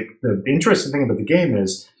do. Now the interesting thing about the game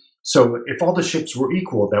is, so if all the ships were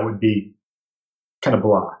equal, that would be kind of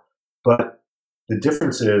blah. But the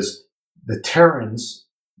difference is the Terrans,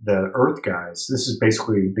 the Earth guys, this is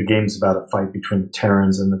basically, the game's about a fight between the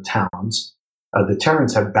Terrans and the Talons. The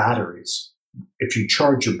Terrans have batteries. If you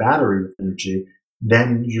charge your battery with energy,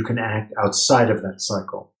 then you can act outside of that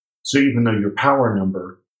cycle. So even though your power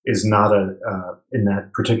number is not in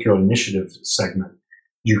that particular initiative segment,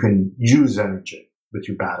 you can use energy with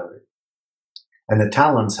your battery. And the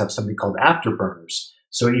Talons have something called afterburners.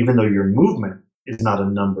 So even though your movement is not a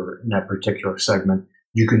number in that particular segment,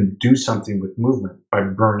 you can do something with movement by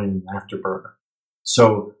burning an afterburner.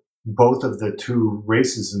 So both of the 2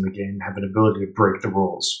 races in the game have an ability to break the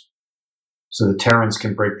rules. So the Terrans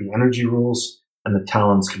can break the energy rules, and the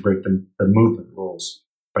Talons can break the movement rules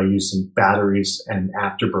by using batteries and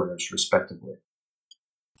afterburners, respectively.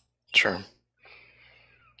 Sure.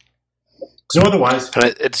 So otherwise,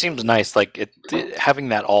 but it seems nice, like having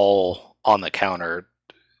that all on the counter.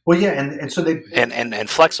 Well, yeah, and so they and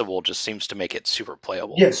flexible just seems to make it super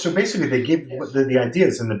playable. Yeah, so basically they give the idea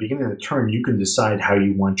is in the beginning of the turn you can decide how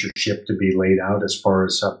you want your ship to be laid out as far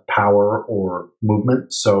as power or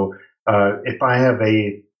movement. So If I have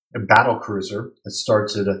a battle cruiser that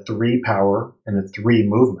starts at a 3 power and a 3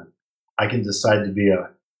 movement, I can decide to be a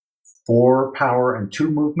 4 power and 2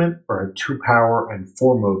 movement or a 2 power and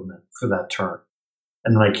 4 movement for that turn.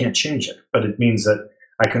 And then I can't change it. But it means that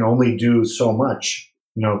I can only do so much.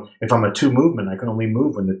 If I'm a 2 movement, I can only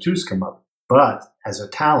move when the 2s come up. But as a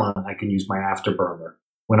Talon, I can use my Afterburner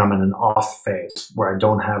when I'm in an off phase where I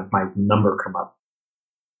don't have my number come up.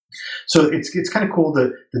 So it's kind of cool.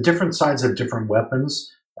 The different sides have different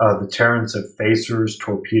weapons. The Terrans have phasers,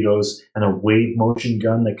 torpedoes, and a wave motion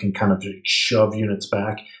gun that can kind of shove units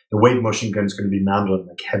back. The wave motion gun is going to be mounted on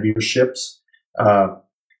like heavier ships.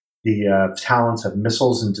 The Talons have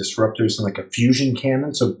missiles and disruptors and like a fusion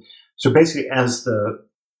cannon. So basically, as the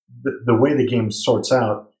way the game sorts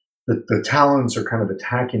out, the Talons are kind of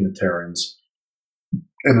attacking the Terrans.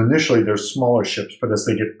 And initially, they're smaller ships, but as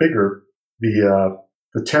they get bigger, the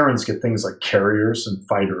Terrans get things like carriers and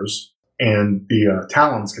fighters, and the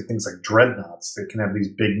Talons get things like dreadnoughts. They can have these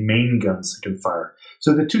big main guns that can fire.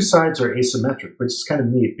 So the two sides are asymmetric, which is kind of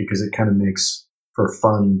neat because it kind of makes for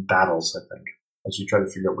fun battles, I think, as you try to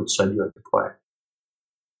figure out which side you like to play.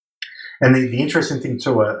 And the interesting thing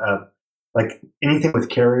too, like anything with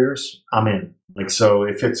carriers, I'm in. Like, so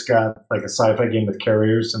if it's got like a sci-fi game with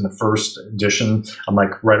carriers in the first edition, I'm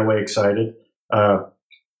like right away excited. The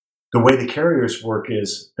way the carriers work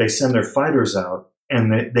is they send their fighters out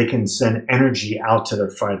and they can send energy out to their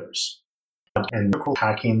fighters. And they're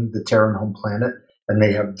attacking the Terran home planet, and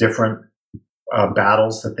they have different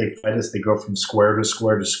battles that they fight as they go from square to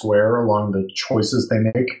square to square along the choices they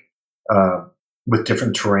make with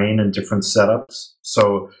different terrain and different setups.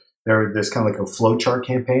 So there's kind of like a flowchart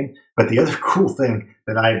campaign. But the other cool thing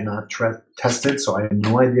that I have not tested, so I have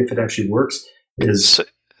no idea if it actually works, is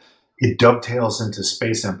it dovetails into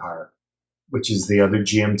Space Empire, which is the other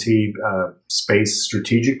GMT space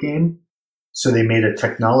strategic game. So they made a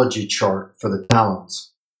technology chart for the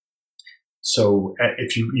Talons. So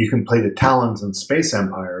if you can play the Talons in Space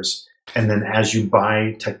Empires, and then as you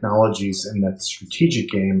buy technologies in that strategic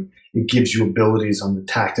game, it gives you abilities on the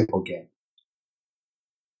tactical game.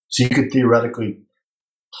 So you could theoretically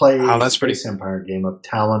play a Space Empire game of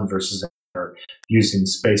Talon versus Empire using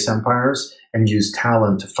Space Empires and use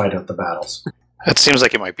Talon to fight out the battles. It seems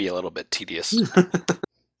like it might be a little bit tedious.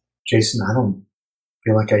 Jason, I don't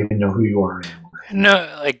feel like I even know who you are anymore.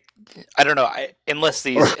 No, like I don't know. Unless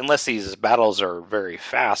these battles are very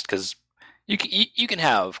fast, because you can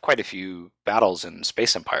have quite a few battles in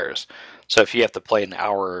Space Empires. So if you have to play an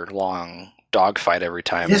hour-long dogfight every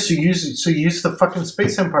time, yes, you use the fucking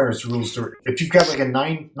Space Empires rules to. If you've got like a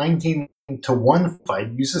 19-to-1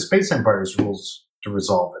 fight, use the Space Empires rules to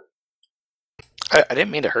resolve it. I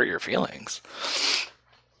didn't mean to hurt your feelings.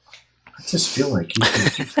 I just feel like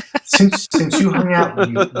since you hung out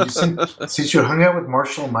since you hung out with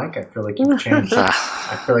Marshall and Mike, I feel like you've changed. I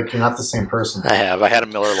feel like you're not the same person. I have. I had a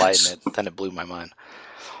Miller Lite, and then it blew my mind.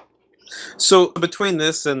 So between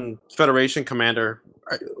this and Federation Commander,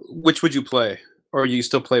 which would you play, or you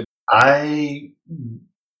still play? I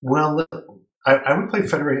would play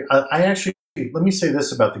Federation. I actually, let me say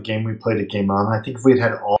this about the game we played at Game On. I think if we'd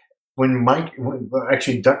had all. When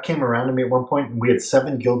Duck came around to me at one point, and we had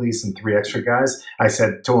 7 guildies and 3 extra guys, I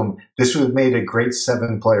said to him, "This would have made a great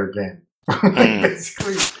 7-player game."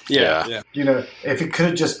 Basically, yeah. If it could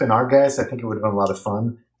have just been our guys, I think it would have been a lot of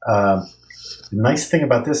fun. The nice thing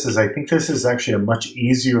about this is, I think this is actually a much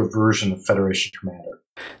easier version of Federation Commander.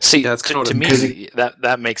 See, that's to me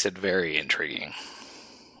that makes it very intriguing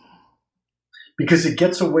because it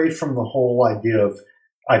gets away from the whole idea of,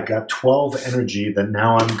 I've got 12 energy that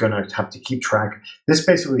now I'm going to have to keep track. This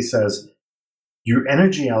basically says your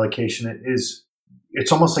energy allocation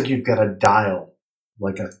it's almost like you've got a dial,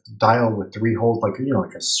 like a dial with 3 holes, like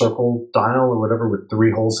a circle dial or whatever with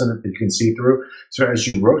 3 holes in it that you can see through. So as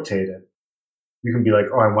you rotate it, you can be like,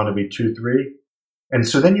 oh, I want to be 2, 3. And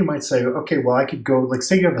so then you might say, okay, well, I could go, like,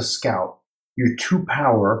 say you have a scout, you're 2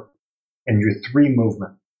 power and you're 3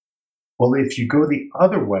 movement. Well, if you go the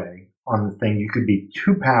other way, on the thing, you could be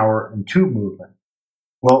 2 power and 2 movement.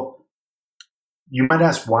 Well, you might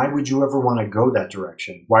ask, why would you ever want to go that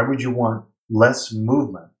direction? Why would you want less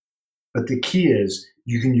movement? But the key is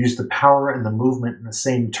you can use the power and the movement in the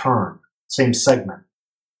same turn, same segment.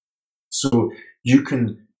 So you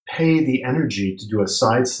can pay the energy to do a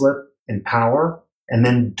side slip in power and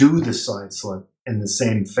then do the side slip in the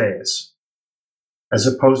same phase. As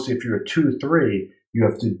opposed to if you're a 2, 3, you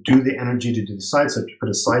have to do the energy to do the side slip. You put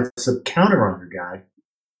a side slip counter on your guy,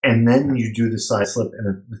 and then you do the side slip in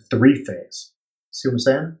a 3 phase. See what I'm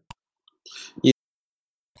saying?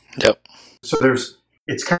 Yep. So there's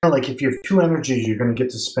it's kind of like if you have 2 energies, you're going to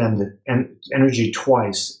get to spend energy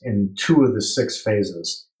twice in 2 of the 6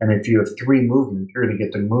 phases. And if you have 3 movement, you're going to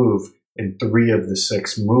get to move in 3 of the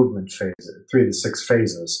 6 movement phases, 3 of the 6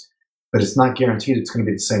 phases. But it's not guaranteed it's going to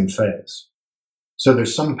be the same phase. So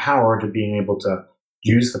there's some power to being able to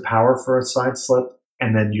use the power for a side slip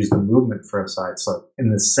and then use the movement for a side slip in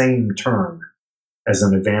the same turn as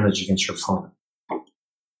an advantage against your opponent.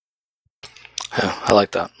 Yeah, I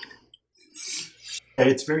like that.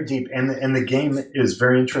 It's very deep, and the game is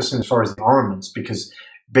very interesting as far as the armaments, because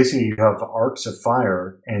basically you have arcs of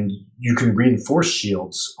fire, and you can reinforce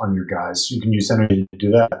shields on your guys. You can use energy to do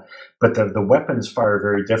that, but the weapons fire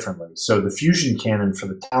very differently. So the fusion cannon for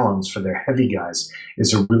the Talons, for their heavy guys,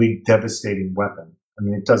 is a really devastating weapon. I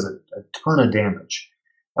mean, it does a ton of damage.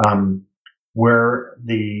 Where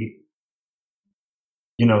the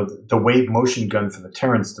wave motion gun for the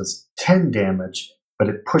Terrans does 10 damage, but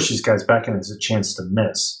it pushes guys back and has a chance to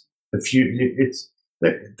miss.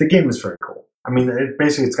 The game is very cool. I mean,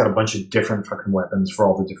 it's got a bunch of different fucking weapons for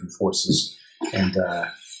all the different forces, and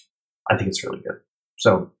I think it's really good.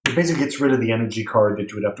 So it basically gets rid of the energy card that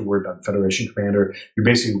you would have to worry about in Federation Commander. You're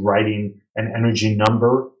basically writing an energy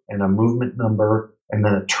number and a movement number, and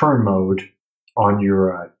then a turn mode on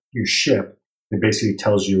your ship. It basically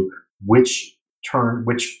tells you which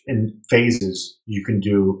in phases you can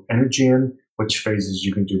do energy in, which phases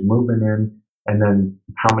you can do movement in, and then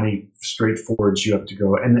how many straight forwards you have to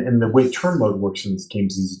go. And the way turn mode works in this game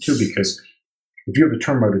is easy too, because if you have a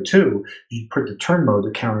turn mode of 2, you put the turn mode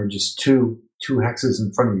to counter just two hexes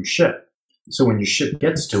in front of your ship. So when your ship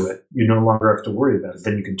gets to it, you no longer have to worry about it.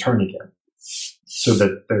 Then you can turn again. So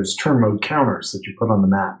that there's turn mode counters that you put on the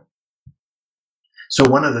map. So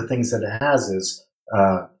one of the things that it has is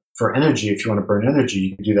for energy, if you want to burn energy,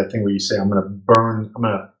 you can do that thing where you say, I'm going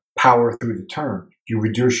to power through the turn. You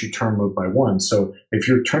reduce your turn mode by 1. So if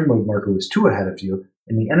your turn mode marker was 2 ahead of you,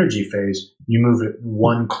 in the energy phase, you move it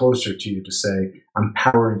 1 closer to you to say, I'm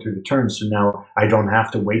powering through the turn, so now I don't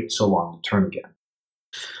have to wait so long to turn again.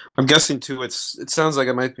 I'm guessing too. It sounds like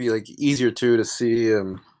it might be like easier too to see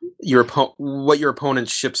what your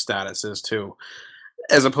opponent's ship status is too,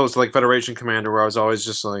 as opposed to like Federation Commander, where I was always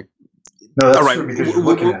just like, no, that's all right, true because you're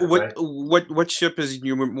looking at it, right? what ship is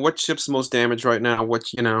what ship's most damaged right now?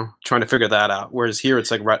 Trying to figure that out. Whereas here,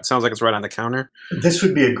 it's like sounds like it's right on the counter. This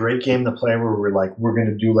would be a great game to play where we're going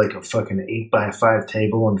to do like a fucking 8x5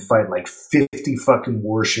 table and fight like 50 fucking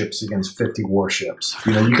warships against 50 warships.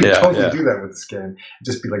 You can totally do that with this game.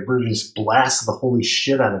 Just be like, we're going to just blast the holy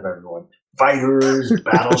shit out of everyone. Fighters,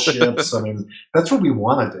 battleships. I mean, that's what we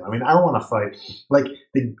want to do. I mean, I want to fight like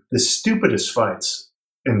the stupidest fights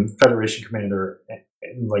in Federation Commander,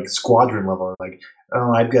 in like squadron level, like,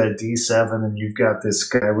 oh, I've got a D7 and you've got this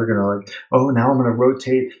guy. We're gonna now I'm gonna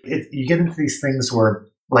rotate. You get into these things where,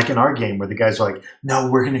 like in our game, where the guys are like, no,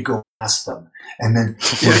 we're gonna go past them, and then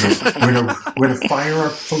we're gonna fire our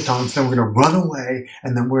photons, then we're gonna run away,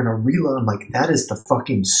 and then we're gonna reload. I'm like, that is the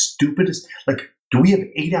fucking stupidest. Like, do we have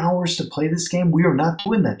 8 hours to play this game? We are not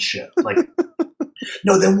doing that shit. Like,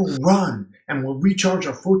 no, then we'll run and we'll recharge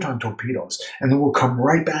our photon torpedoes and then we'll come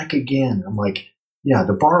right back again. I'm like, yeah,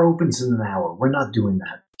 the bar opens in an hour. We're not doing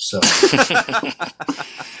that. So,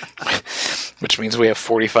 which means we have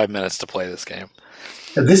 45 minutes to play this game.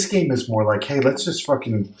 This game is more like, hey, let's just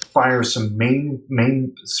fucking fire some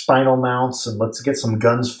main spinal mounts and let's get some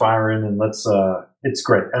guns firing and it's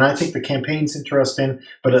great. And I think the campaign's interesting,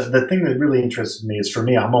 but the thing that really interested me is, for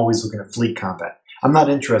me, I'm always looking at fleet combat. I'm not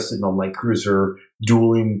interested in a light cruiser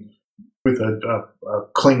dueling with a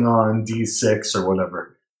Klingon D6 or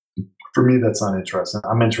whatever. For me, that's not interesting.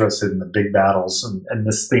 I'm interested in the big battles, and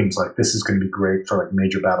this theme's like, this is going to be great for like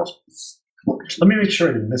major battles. Let me make sure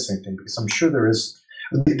I didn't miss anything, because I'm sure there is.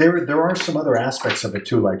 There are some other aspects of it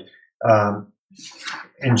too, like,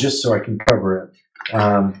 and just so I can cover it,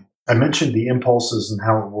 I mentioned the impulses and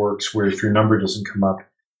how it works, where if your number doesn't come up,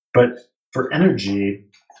 but for energy.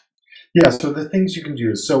 Yeah, so the things you can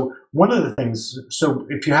do is, so one of the things, so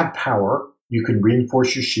if you have power, you can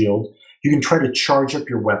reinforce your shield. You can try to charge up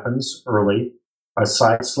your weapons early. A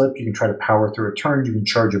side slip, you can try to power through a turn. You can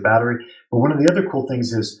charge a battery. But one of the other cool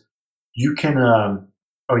things is you can,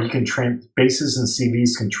 bases and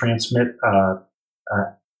CVs can transmit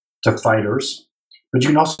to fighters, but you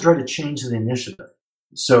can also try to change the initiative.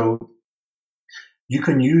 So you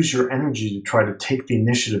can use your energy to try to take the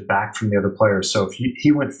initiative back from the other players. So if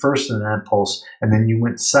he went first in an impulse and then you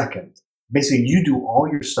went second, basically you do all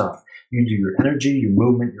your stuff. You do your energy, your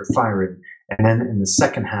movement, your firing, and then in the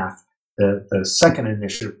second half, the second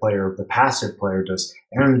initiative player, the passive player, does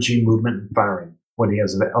energy, movement, and firing. what he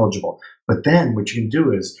has eligible. But then what you can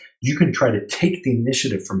do is you can try to take the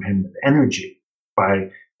initiative from him with energy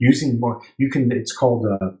by using more. It's called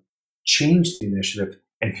change the initiative,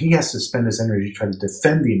 and he has to spend his energy trying to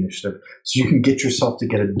defend the initiative, so you can get yourself to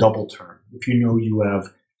get a double turn. If you know you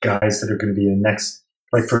have guys that are going to be in next,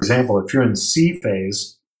 like for example, if you're in C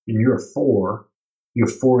phase and you're 4, you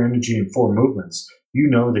have 4 energy and 4 movements. You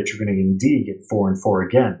know that you're going to in D get 4 and 4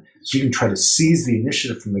 again. So you can try to seize the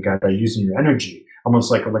initiative from the guy by using your energy,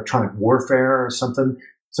 almost like electronic warfare or something.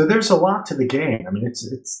 So there's a lot to the game. I mean,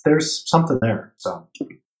 there's something there. So,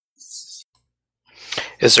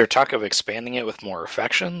 is there talk of expanding it with more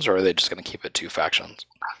factions, or are they just going to keep it 2 factions?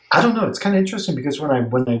 I don't know. It's kind of interesting because when I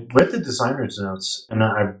read the designer's notes, and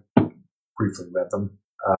I briefly read them,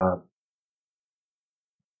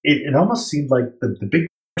 it almost seemed like the big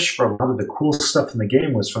push for a lot of the cool stuff in the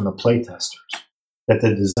game was from the playtesters. That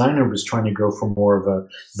the designer was trying to go for more of a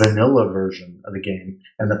vanilla version of the game,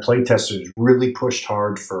 and the playtesters really pushed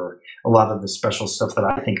hard for a lot of the special stuff that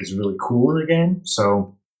I think is really cool in the game.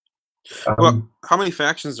 So, well, how many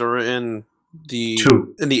factions are in the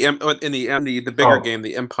 2 in the bigger game,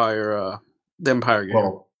 the Empire game?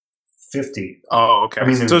 Well, 50. Oh, okay. I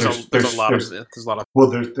mean, there's a lot of.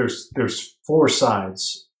 Well, there's 4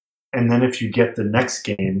 sides, and then if you get the next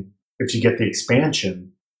game, if you get the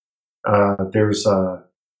expansion, there's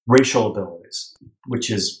racial abilities, which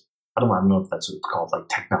is I don't know if that's what it's called, like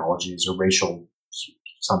technologies or racial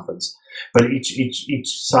somethings. But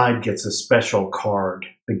each side gets a special card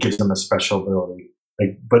that gives them a special ability.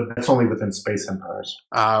 But that's only within Space Empires.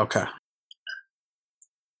 Okay.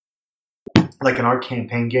 Like in our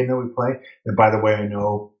campaign game that we play. And by the way, I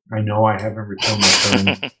know I haven't returned my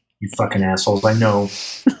turn. You fucking assholes! I know.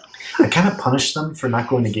 I kind of punished them for not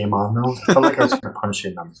going to Game On though. I felt like I was kind of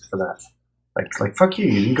punishing them for that. Like fuck you!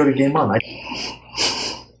 You didn't go to Game On.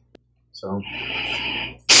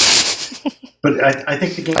 But I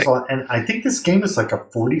think the game's a lot, and I think this game is like a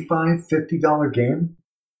 $45, $50 game.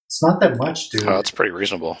 It's not that much, dude. Oh, that's pretty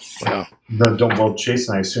reasonable. Yeah. Well,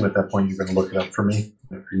 Jason, I assume at that point you're going to look it up for me.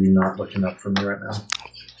 Are you not looking up for me right now?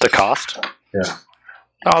 The cost? Yeah.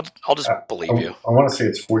 I'll just believe you. I want to say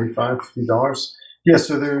it's $45, $50. Yeah,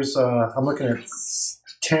 so there's, I'm looking at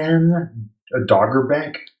 10, a Dogger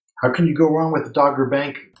Bank. How can you go wrong with the Dogger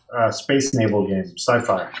Bank space naval game,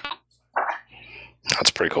 sci-fi?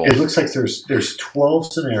 That's pretty cool. It looks like there's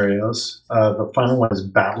 12 scenarios. The final one is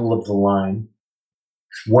Battle of the Line.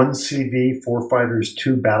 1 CV, 4 fighters,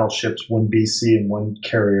 2 battleships, 1 BC, and 1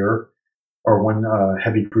 carrier, or 1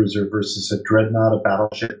 heavy cruiser versus a dreadnought, a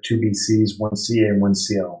battleship, 2 BCs, 1 CA, and 1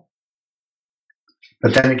 CL.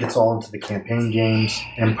 But then it gets all into the campaign games,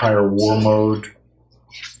 Empire War Mode,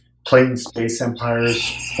 playing Space Empires,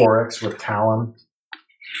 4X with Talon.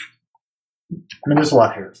 I mean, there's a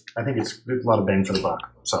lot here. I think there's a lot of bang for the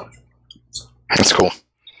buck. So that's cool.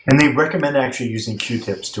 And they recommend actually using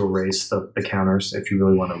Q-tips to erase the counters if you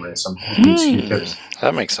really want to erase them. Use Q-tips.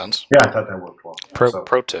 That makes sense. Yeah, I thought that worked well.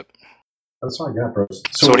 Pro tip. That's all I got, bros.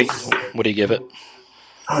 So what do you give it?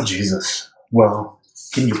 Oh, Jesus. Well,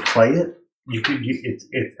 can you play it?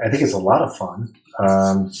 I think it's a lot of fun.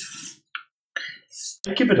 I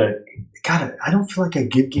give it God, I don't feel like I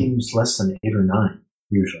give games less than 8 or 9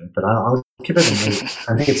 usually, but I'll give it an 8.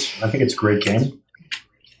 I think it's a great game.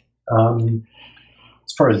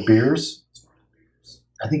 As far as beers,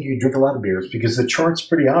 I think you can drink a lot of beers because the chart's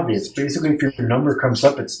pretty obvious. Basically, if your number comes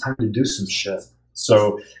up, it's time to do some shit.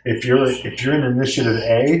 So if you're in initiative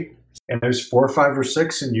A and there's 4, 5, or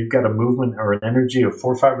 6, and you've got a movement or an energy of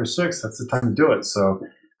 4, 5, or 6, that's the time to do it. So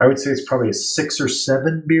I would say it's probably a 6 or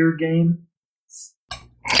 7 beer game.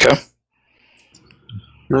 Okay,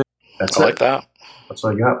 That's I like that. That's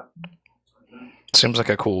what I got. Seems like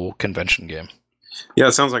a cool convention game. Yeah,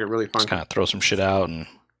 it sounds like a really fun. Just kind of throw some shit out and.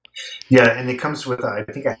 Yeah, and it comes with I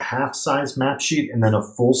think a half-size map sheet and then a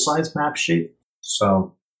full-size map sheet.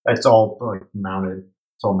 So it's all like mounted.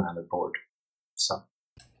 It's all mounted board. So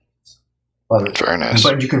very nice.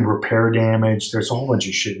 But you can repair damage. There's a whole bunch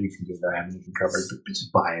of shit you can do that I haven't even covered. But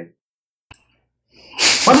just buy it.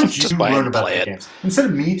 Why don't you just buy learn it and about play the it. game instead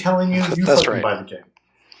of me telling you? You That's fucking right. buy the game.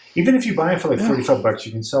 Even if you buy it for like $45,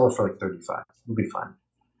 you can sell it for like $35. It'll be fine.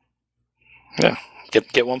 Yeah,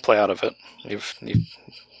 get one play out of it.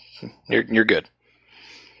 You're good.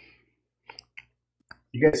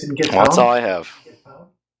 You guys didn't get Talon? Well, that's all I have.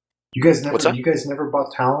 You guys What's that? never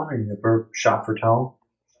bought Talon, or you never shot for Talon?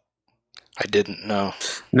 I didn't know.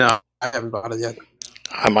 No, I haven't bought it yet.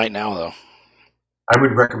 I might now though. I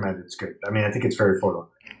would recommend it. It's good. I mean, I think it's very affordable.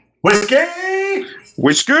 Whiskey!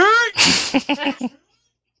 Whiskey! I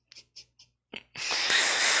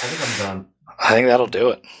think I'm done. I think that'll do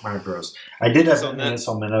it. All right, bros. I did have an ASL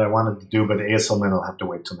ASL Minute I wanted to do, but ASL Minute will have to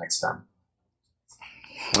wait till next time.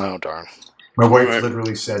 Oh, darn. My wife Right.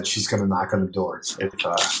 literally said she's going to knock on the door if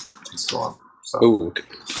it's still on. So. Ooh, okay.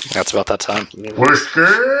 That's about that time. We're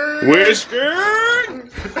scared! We're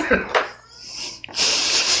scared.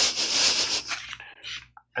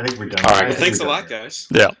 I think we're done. All right. I think Thanks we're a done lot, here. guys.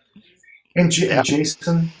 Yeah. And Yeah.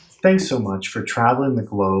 Jason, thanks so much for traveling the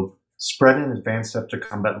globe, spreading Advanced After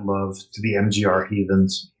Combat love to the MGR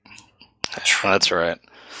heathens, That's right.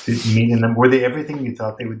 meeting them. Were they everything you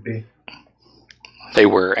thought they would be? They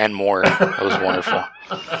were, and more. It was wonderful.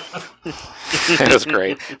 It was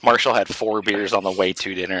great. Marshall had 4 beers on the way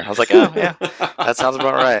to dinner. I was like, oh, yeah, that sounds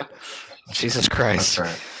about right. Jesus Christ. That's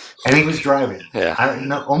right. And he was driving. Yeah.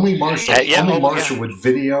 Only Marshall. Yeah, only yeah. Marshall would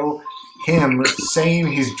video him saying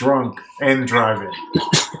he's drunk and driving.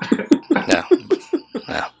 Yeah.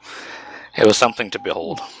 Yeah. It was something to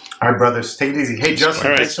behold. All right, brothers, take it easy. Hey, Justin,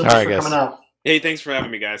 All right. thanks so much All right, for guys. coming out. Hey, thanks for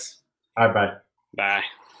having me, guys. All right, bye.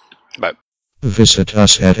 Bye. Visit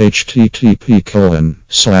us at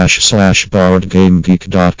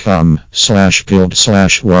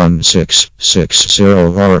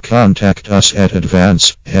http://boardgamegeek.com/guild/1660 or contact us at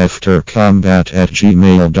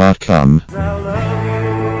advanceaftercombat@gmail.com.